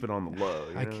keep it on the low.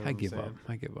 I give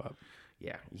up.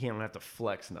 Yeah, you can't have to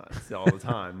flex nuts all the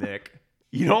time, Nick.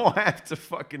 You don't have to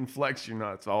fucking flex your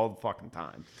nuts all the fucking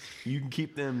time. You can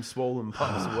keep them swollen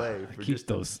pups away. For keep just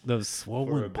those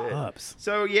swollen pups.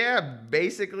 So yeah,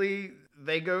 basically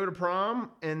they go to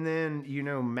prom, and then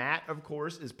Matt, of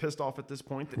course, is pissed off at this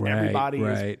point that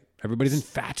everybody's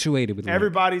infatuated with him.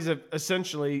 Everybody's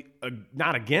essentially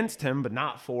not against him, but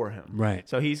not for him. Right.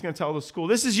 So he's going to tell the school,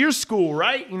 "This is your school,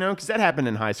 right?" Because that happened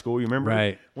in high school. You remember?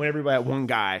 Right. When one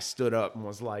guy stood up and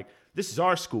was like, "This is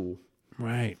our school."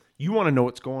 Right. You want to know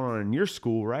what's going on in your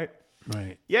school, right?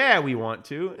 Right. Yeah, we want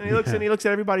to. And he looks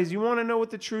at everybody. You want to know what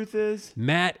the truth is?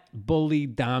 Matt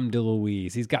bullied Dom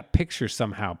DeLuise. He's got pictures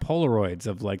somehow, Polaroids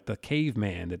of the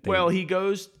caveman that they... Well, he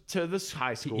goes to this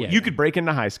high school. Yeah. You could break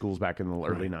into high schools back in the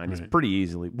early 90s pretty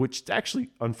easily, which actually,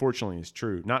 unfortunately, is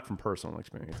true. Not from personal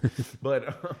experience,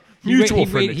 but mutual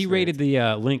friend He rated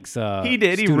the Link's He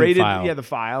did. He rated file. the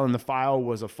file, and the file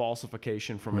was a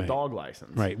falsification from a dog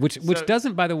license. Right, which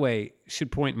doesn't, by the way,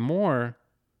 should point more...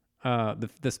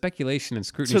 the speculation and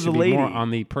scrutiny should be more on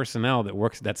the personnel that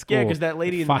works at that school. Yeah, because that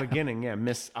lady in the beginning,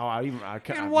 Miss.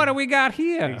 And what do we got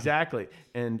here? Exactly,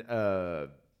 and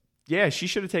she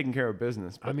should have taken care of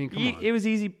business. But I mean, come on. It was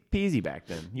easy peasy back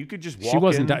then. You could just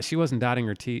walk in. She wasn't dotting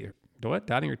her T. What?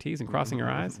 Dotting her T's and crossing her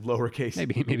I's? Lowercase.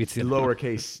 Maybe it's the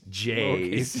lowercase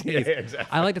J's. Yeah, exactly.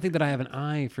 I like to think that I have an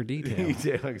eye for detail. You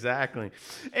do, exactly.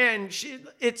 And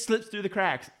it slips through the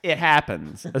cracks. It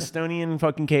happens. Estonian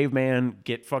fucking caveman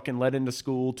get fucking let into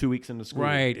school 2 weeks into school.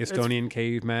 Right. Estonian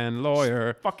caveman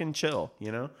lawyer. Fucking chill,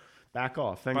 Back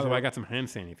off. By the way, I got some hand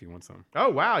sanitizer if you want some. Oh,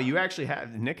 wow. You actually have...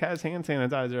 Nick has hand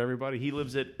sanitizer, everybody. He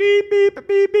lives at beep, beep, beep,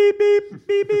 beep, beep, beep,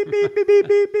 beep, beep, beep, beep,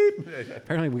 beep, beep.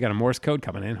 Apparently, we got a Morse code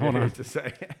coming in. Hold on. To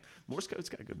say, Morse code's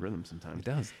got a good rhythm sometimes. It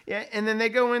does. Yeah, and then they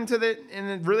go into and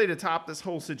then really to top this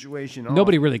whole situation off,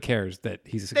 nobody really cares that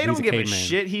he's a caveman. They don't give a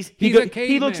shit. He's a caveman.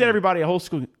 He looks at everybody, a whole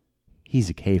school. He's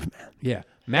a caveman. Yeah.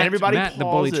 Matt the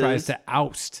bully tries to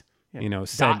oust,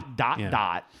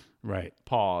 dot. Right.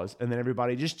 Pause. And then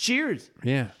everybody just cheers.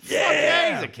 Yeah.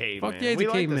 Yeah. He's a caveman. Fuck yeah, he's we a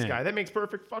like caveman. this guy. That makes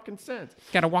perfect fucking sense.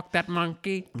 Gotta walk that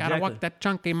monkey. Gotta walk that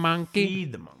chunky monkey.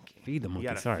 Feed the monkey. Feed the monkey.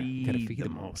 Gotta Sorry. Gotta feed the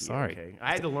monkey. monkey. Sorry. Okay.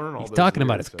 I had to learn all He's those talking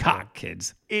about his lyrics, cock,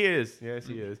 kids. He is. Yes,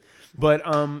 he is. But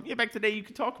back today you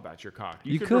could talk about your cock.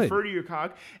 You could refer to your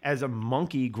cock as a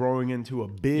monkey growing into a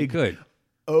big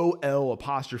OL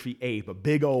apostrophe ape, a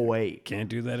big old ape. Can't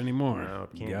do that anymore. No,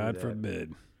 can't God do that.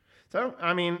 forbid. So,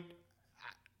 I mean,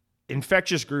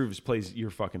 Infectious Grooves plays your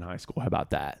fucking high school. How about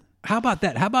that? How about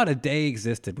that? How about a day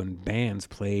existed when bands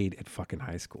played at fucking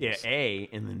high schools? Yeah, A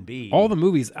and then B. All the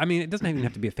movies. I mean, it doesn't even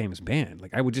have to be a famous band.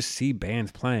 Like, I would just see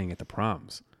bands playing at the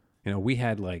proms. You know, we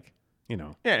had like, you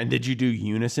know. Yeah, and did you do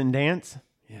unison dance?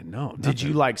 Yeah, no. Did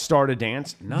you like start a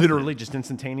dance literally just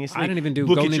instantaneously? I didn't even do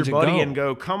look Go at your Ninja buddy Go. and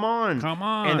go, come on,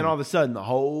 and then all of a sudden the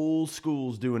whole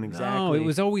school's doing exactly. No, it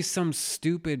was always some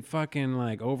stupid fucking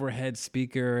like overhead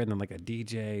speaker and then like a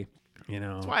DJ. You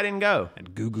know. That's why I didn't go.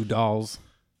 And Goo Goo Dolls.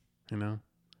 You know.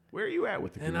 Where are you at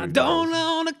with the? And I don't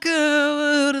want to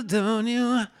cover to done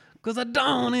you, cause I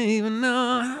don't even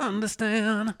know I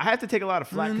understand. I have to take a lot of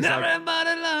flack. And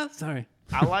everybody loves. Sorry.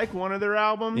 I like one of their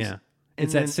albums. Yeah.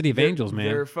 It's that City of Angels, man.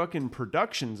 Their fucking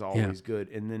production's always good,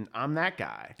 and then I'm that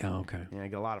guy. Oh, okay. And I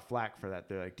get a lot of flack for that.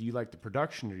 They're like, "Do you like the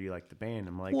production or do you like the band?"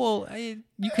 I'm like, well,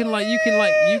 you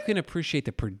can appreciate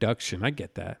the production. I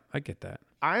get that.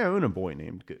 I own a boy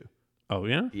named Goo. Oh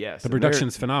yeah. Yes. The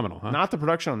production's phenomenal, huh? Not the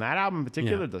production on that album in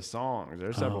particular. Yeah. The songs.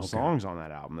 There's several songs on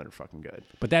that album that are fucking good.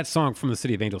 But that song from the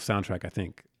City of Angels soundtrack, I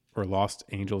think, or Lost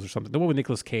Angels or something. The one with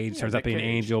Nicolas Cage turns out being an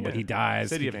angel, but he dies.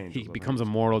 City of Angels. He becomes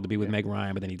immortal to be with Meg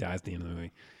Ryan, but then he dies at the end of the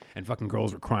movie. And fucking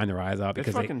girls were crying their eyes out This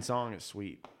because fucking song is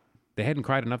sweet. They hadn't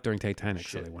cried enough during Titanic.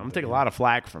 Shit. So I'm gonna take a lot of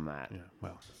flack from that. Yeah.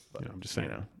 Well, I'm just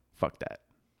saying. Fuck that.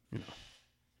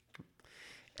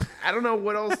 I don't know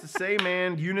what else to say,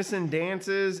 man. Unison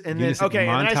dances, and then Unison and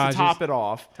I have to top it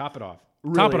off. Top it off.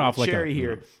 Really, Top it off like Sherry a,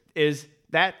 here is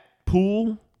that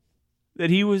pool that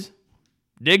he was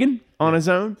digging on his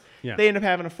own. Yeah. They end up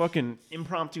having a fucking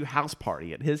impromptu house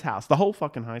party at his house. The whole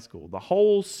fucking high school, the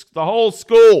whole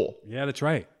school. Yeah, that's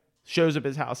right. Shows up at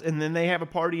his house, and then they have a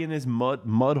party in his mud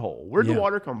hole. Where'd the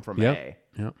water come from? A.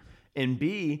 Yep. And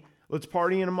B. Let's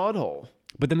party in a mud hole.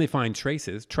 But then they find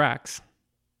tracks.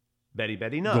 Betty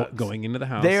Nugs. Going into the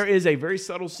house. There is a very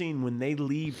subtle scene when they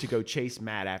leave to go chase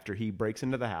Matt after he breaks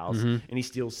into the house and he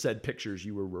steals said pictures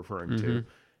you were referring to.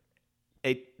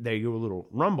 They go a little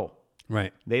rumble.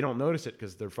 Right. They don't notice it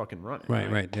because they're fucking running.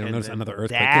 Right. They don't notice another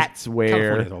earthquake. That's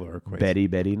where all the earthquakes.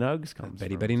 Betty Nugs comes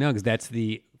from. Betty Nugs. That's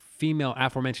the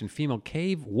aforementioned female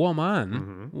cave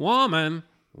woman. Woman.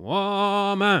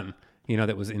 You know,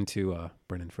 that was into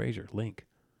Brendan Fraser, Link.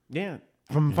 Yeah.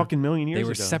 From fucking million years ago. They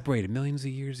were separated millions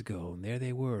of years ago, and there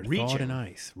they were, thawed in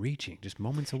ice, reaching, just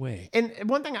moments away. And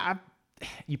one thing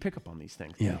you pick up on these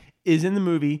things. Yeah. Is in the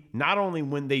movie, not only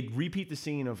when they repeat the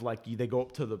scene of like they go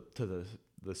up to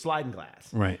the sliding glass.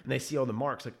 Right. And they see all the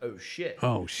marks, like, oh shit.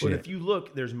 Oh shit. But if you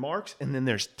look, there's marks and then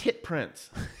there's tit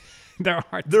prints.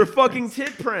 They're fucking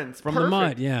tit prints. From Perfect. the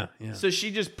mud, yeah. So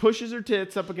she just pushes her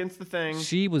tits up against the thing.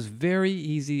 She was very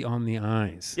easy on the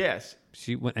eyes. Yes.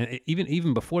 She went, and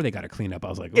even before they got it cleaned up, I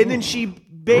was like, and then she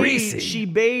bathes. greasy. She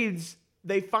bathes.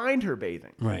 They find her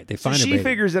bathing. Right. They find her she bathing.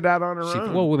 figures it out on her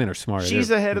own. Well, women are smarter.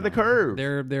 She's ahead of the curve.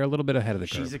 They're a little bit ahead of the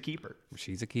curve. She's a keeper.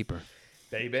 She's a keeper.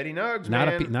 Betty Nugs, Not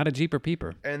man. not a jeeper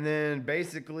peeper. And then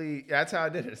basically, that's how I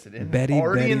did it. Betty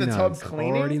in the Nugs. tub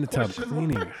cleaning. Already in the tub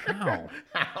cleaning. How?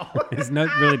 His note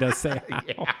really does say how.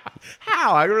 Yeah.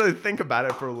 How? I really think about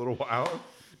it for a little while.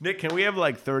 Nick, can we have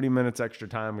like 30 minutes extra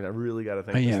time? I really got to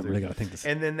think. Yeah, this really got to think this.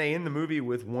 And then they end the movie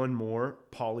with one more.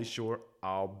 Pauly Shore,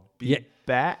 I'll be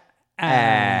back.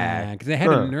 Because they had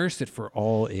to nurse it for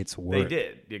all it's worth. They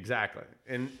did, exactly.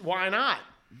 And why not?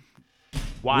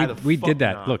 Why we fuck did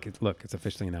that. not? Look, it's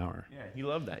officially an hour. Yeah, he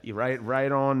loved that. You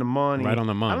right on the money. Right on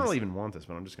the money. I don't even want this,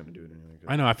 but I'm just gonna do it anyway.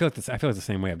 I know. I feel like the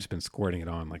same way. I've just been squirting it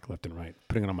on like left and right,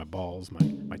 putting it on my balls,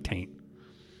 my taint.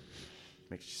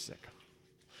 Makes you sick.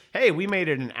 Hey, we made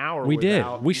it an hour. We did.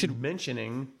 We should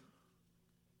mentioning.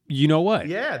 You know what?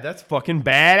 Yeah, that's fucking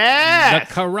badass.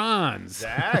 The Qurans.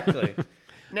 Exactly.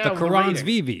 Now, the Quran's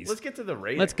VVs. Let's get to the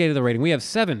rating. Let's get to the rating. We have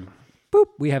 7. Boop.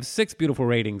 We have 6 beautiful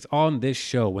ratings on this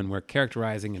show when we're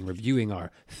characterizing and reviewing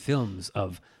our films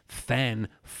of fan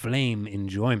flame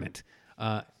enjoyment.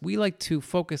 We like to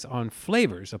focus on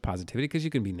flavors of positivity because you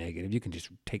can be negative. You can just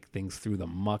take things through the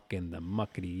muck and the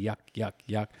muckety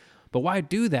yuck. But why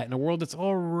do that in a world that's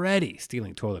already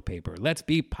stealing toilet paper? Let's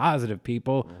be positive,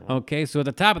 people. Okay, so at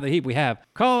the top of the heap, we have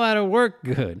call out of work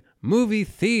good, movie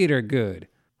theater good,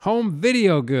 home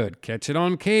video good, catch it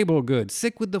on cable good,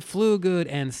 sick with the flu good,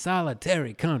 and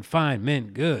solitary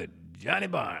confinement good. Johnny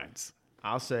Barnes.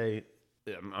 I'll say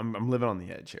I'm living on the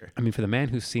edge here. I mean, for the man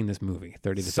who's seen this movie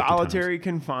 30 to 50 Solitary times.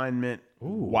 confinement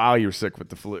while you're sick with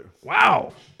the flu.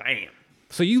 Wow. Bam.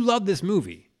 So you love this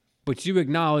movie, but you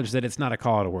acknowledge that it's not a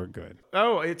call out of work good.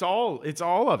 Oh, it's all of it. It's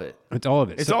all of it.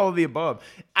 It's all of the above.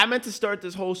 I meant to start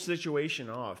this whole situation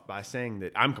off by saying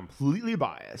that I'm completely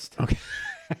biased. Okay.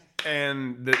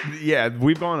 And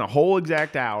we've gone a whole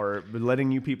exact hour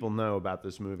letting you people know about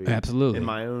this movie. Absolutely.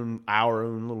 In our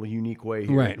own little unique way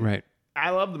here. Right. I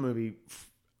love the movie.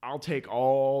 I'll take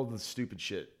all the stupid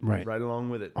shit right along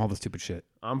with it. All the stupid shit.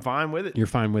 I'm fine with it. You're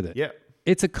fine with it. Yeah.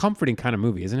 It's a comforting kind of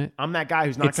movie, isn't it? I'm that guy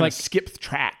who's not going to skip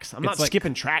tracks. I'm not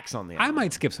skipping tracks on the album. I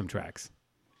might skip some tracks.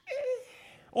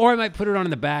 Or I might put it on in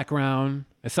the background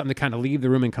as something to kind of leave the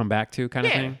room and come back to kind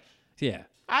of thing. Yeah.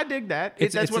 I dig that.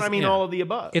 That's what I mean, all of the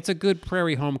above. It's a good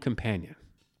prairie home companion.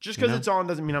 Just because it's on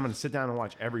doesn't mean I'm going to sit down and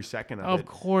watch every second of it. Of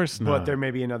course not. But there may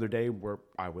be another day where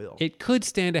I will. It could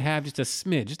stand to have just a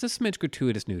smidge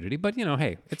gratuitous nudity. But,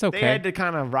 hey, it's okay. They had to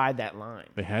kind of ride that line.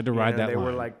 They had to ride that line. They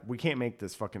were like, we can't make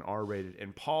this fucking R-rated.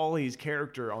 And Paulie's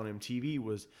character on MTV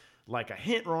was like a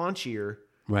hint raunchier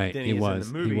than he is in the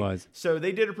movie. He was. So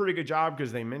they did a pretty good job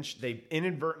because they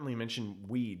inadvertently mentioned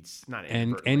weeds. Not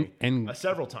inadvertently. And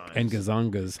several times. And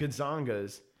gazongas.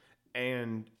 Gazongas.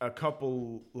 And a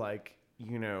couple, like... I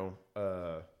don't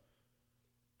know,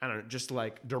 just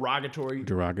like derogatory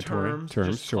terms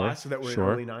just sure. So that were in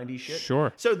early 90s shit.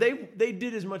 Sure. So they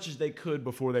did as much as they could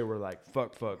before they were like,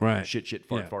 fuck, right. shit,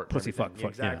 fart, pussy, fuck.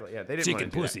 Exactly. Yeah. They didn't chicken,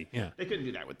 want to do pussy. That. Yeah. They couldn't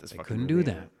do that with this fucking couldn't movie.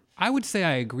 do that. I would say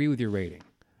I agree with your rating.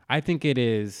 I think it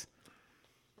is...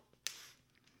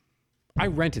 I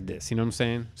rented this, you know what I'm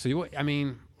saying? So,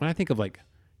 when I think of like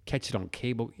catch it on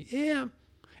cable, yeah,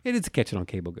 it is catch it on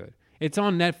cable good. It's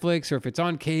on Netflix, or if it's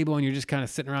on cable and you're just kind of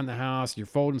sitting around the house, you're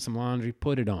folding some laundry,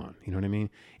 put it on. You know what I mean?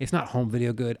 It's not home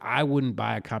video good. I wouldn't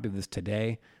buy a copy of this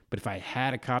today, but if I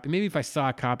had a copy, maybe if I saw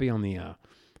a copy on the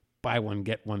buy one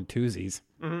get one Tuesdays,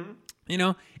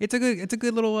 it's a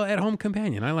good little at home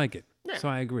companion. I like it, so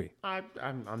I agree.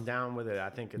 I'm down with it. I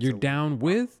think you're down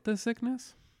with The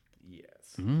Sickness. Yes.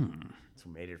 So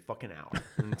we made it fucking out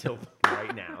until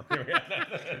right now.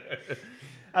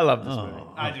 I love this movie.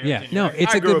 I do. Yeah, no,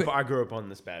 I grew up on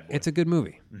this bad boy. It's a good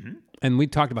movie, and we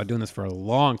talked about doing this for a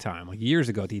long time, like years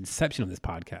ago, at the inception of this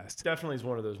podcast. Definitely is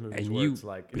one of those movies where it's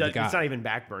like it's not even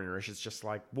backburnerish. It's just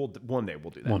like one day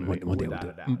we'll do that. One day we'll do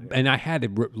it. And I had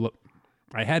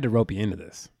to rope you into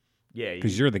this. Yeah,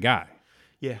 because you're the guy.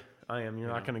 Yeah, I am. You're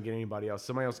not going to get anybody else.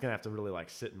 Somebody else is going to have to really like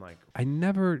sit and like. I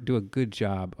never do a good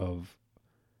job of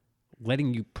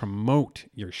letting you promote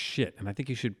your shit, and I think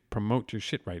you should promote your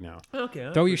shit right now.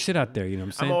 Okay. Throw your shit out there, you know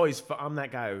what I'm saying? I'm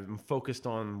that guy who's focused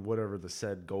on whatever the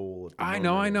said goal. I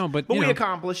know, but we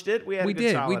accomplished it. We had a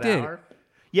good solid hour.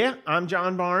 Yeah, I'm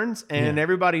John Barnes, and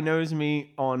everybody knows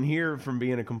me on here from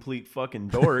being a complete fucking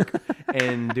dork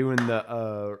and doing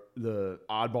the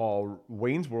oddball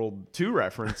Wayne's World 2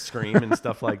 reference scream and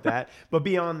stuff like that. But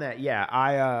beyond that, yeah,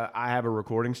 I have a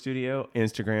recording studio,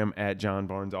 Instagram at John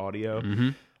Barnes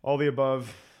Audio. All the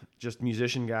above, just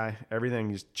musician guy,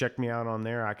 everything. Just check me out on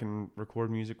there. I can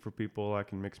record music for people. I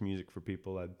can mix music for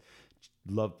people. I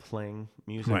love playing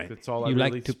music. Right. That's all you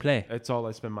like to play. That's all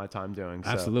I spend my time doing.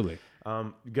 Absolutely.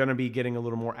 So, gonna be getting a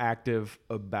little more active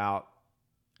about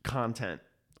content.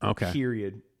 Okay.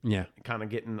 Period. Yeah. Kind of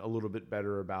getting a little bit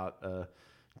better about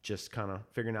just kind of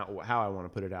figuring out how I want to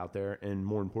put it out there, and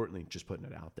more importantly, just putting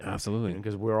it out there. Absolutely.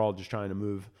 Because we're all just trying to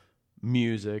move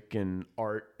music and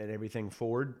art and everything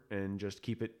forward and just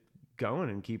keep it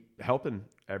going and keep helping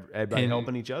everybody,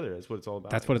 helping each other. That's what it's all about.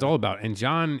 That's what it's all about. And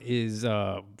John is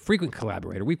a frequent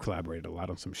collaborator. We've collaborated a lot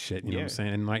on some shit, you know what I'm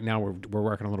saying? And right now we're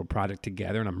working on a little project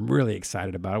together, and I'm really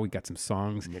excited about it. We got some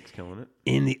songs Nick's killing it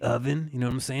in the oven, you know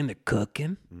what I'm saying? They're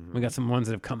cooking. We got some ones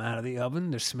that have come out of the oven.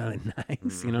 They're smelling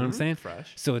nice, you know what I'm saying?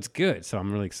 Fresh. So it's good. So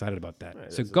I'm really excited about that.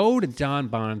 Right, so go to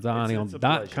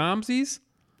johnbarnesaudio.com.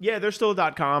 Yeah, there's still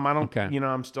a .com. I don't, Okay.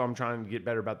 I'm trying to get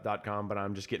better about the .com, but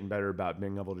I'm just getting better about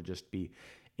being able to just be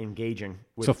engaging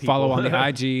with So people. follow on the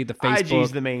IG, the Facebook.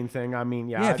 IG's the main thing. I mean,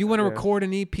 if you want to record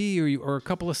an EP or a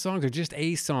couple of songs or just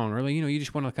a song, or you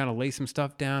just want to kind of lay some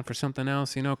stuff down for something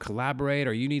else, collaborate,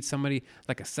 or you need somebody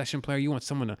like a session player, you want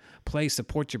someone to play,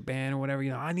 support your band or whatever,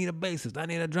 I need a bassist, I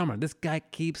need a drummer. This guy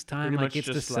keeps time pretty like much it's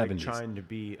just the like 70s. trying to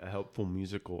be a helpful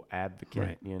musical advocate,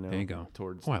 Right. There you go.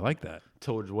 Towards I like that.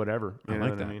 Towards whatever. You I know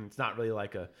like what that. I mean? It's not really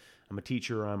like I'm a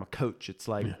teacher or I'm a coach. It's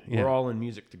like Yeah. we're all in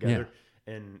music together. Yeah.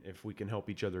 And if we can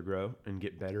help each other grow and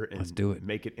get better and Let's do it.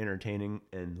 make it entertaining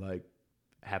and like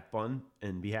have fun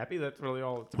and be happy, that's really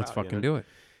all it's about. Let's fucking do it.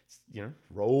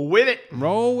 Roll with it.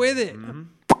 Roll with it.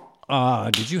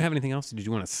 Did you have anything else? Did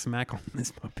you want to smack on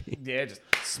this puppy? Yeah, just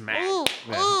smack. Ooh.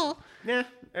 Yeah,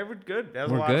 we're good. That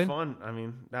was We're a lot good? of fun. I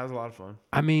mean, that was a lot of fun.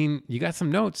 I mean, you got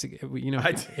some notes.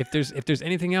 If there's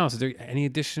anything else, is there any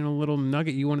additional little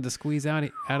nugget you wanted to squeeze out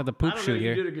of the poop I don't shoot know,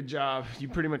 here? You did a good job. You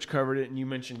pretty much covered it, and you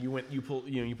mentioned you pulled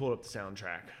up the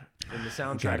soundtrack, and the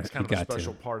soundtrack is kind of a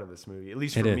special part of this movie, at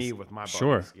least for me with my buddies.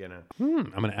 Sure. I'm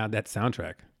gonna add that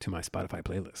soundtrack to my Spotify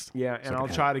playlist. Yeah, and I'll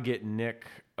try to get Nick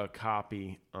a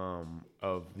copy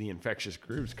of the Infectious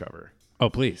Grooves cover. Oh,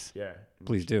 please. Yeah.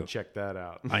 Please do. Check that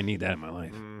out. I need that in my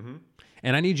life. Mm-hmm.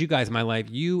 And I need you guys in my life,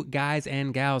 you guys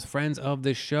and gals, friends of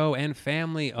the show and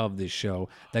family of the show,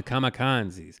 the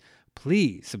Kamakanzis.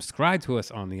 Please subscribe to us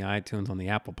on the iTunes, on the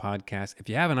Apple Podcast. If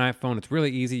you have an iPhone, it's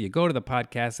really easy. You go to the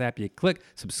podcast app, you click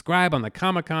subscribe on the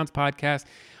Comic-Cons podcast,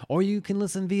 or you can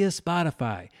listen via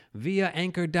Spotify, via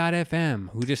Anchor.fm,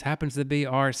 who just happens to be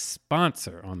our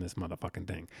sponsor on this motherfucking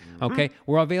thing. Okay?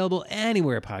 We're available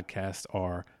anywhere podcasts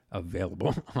are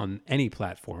available on any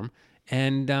platform.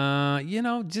 And,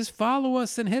 just follow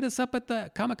us and hit us up at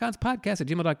the Comic-Cons Podcast at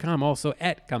gmail.com. Also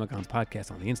at Comic-Cons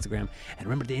Podcast on the Instagram. And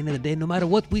remember, at the end of the day, no matter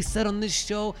what we said on this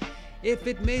show, if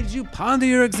it made you ponder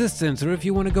your existence or if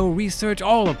you want to go research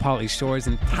all of Pauly Shore's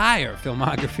entire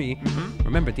filmography,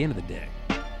 remember, at the end of the day,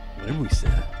 whatever we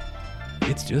said,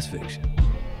 it's just fiction.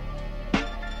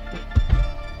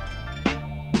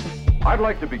 I'd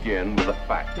like to begin with a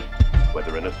fact.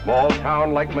 Whether in a small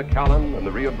town like McAllen and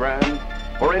the Rio Grande,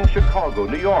 or in Chicago,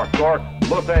 New York, or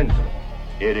Los Angeles,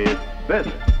 it is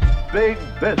business, big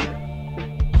business.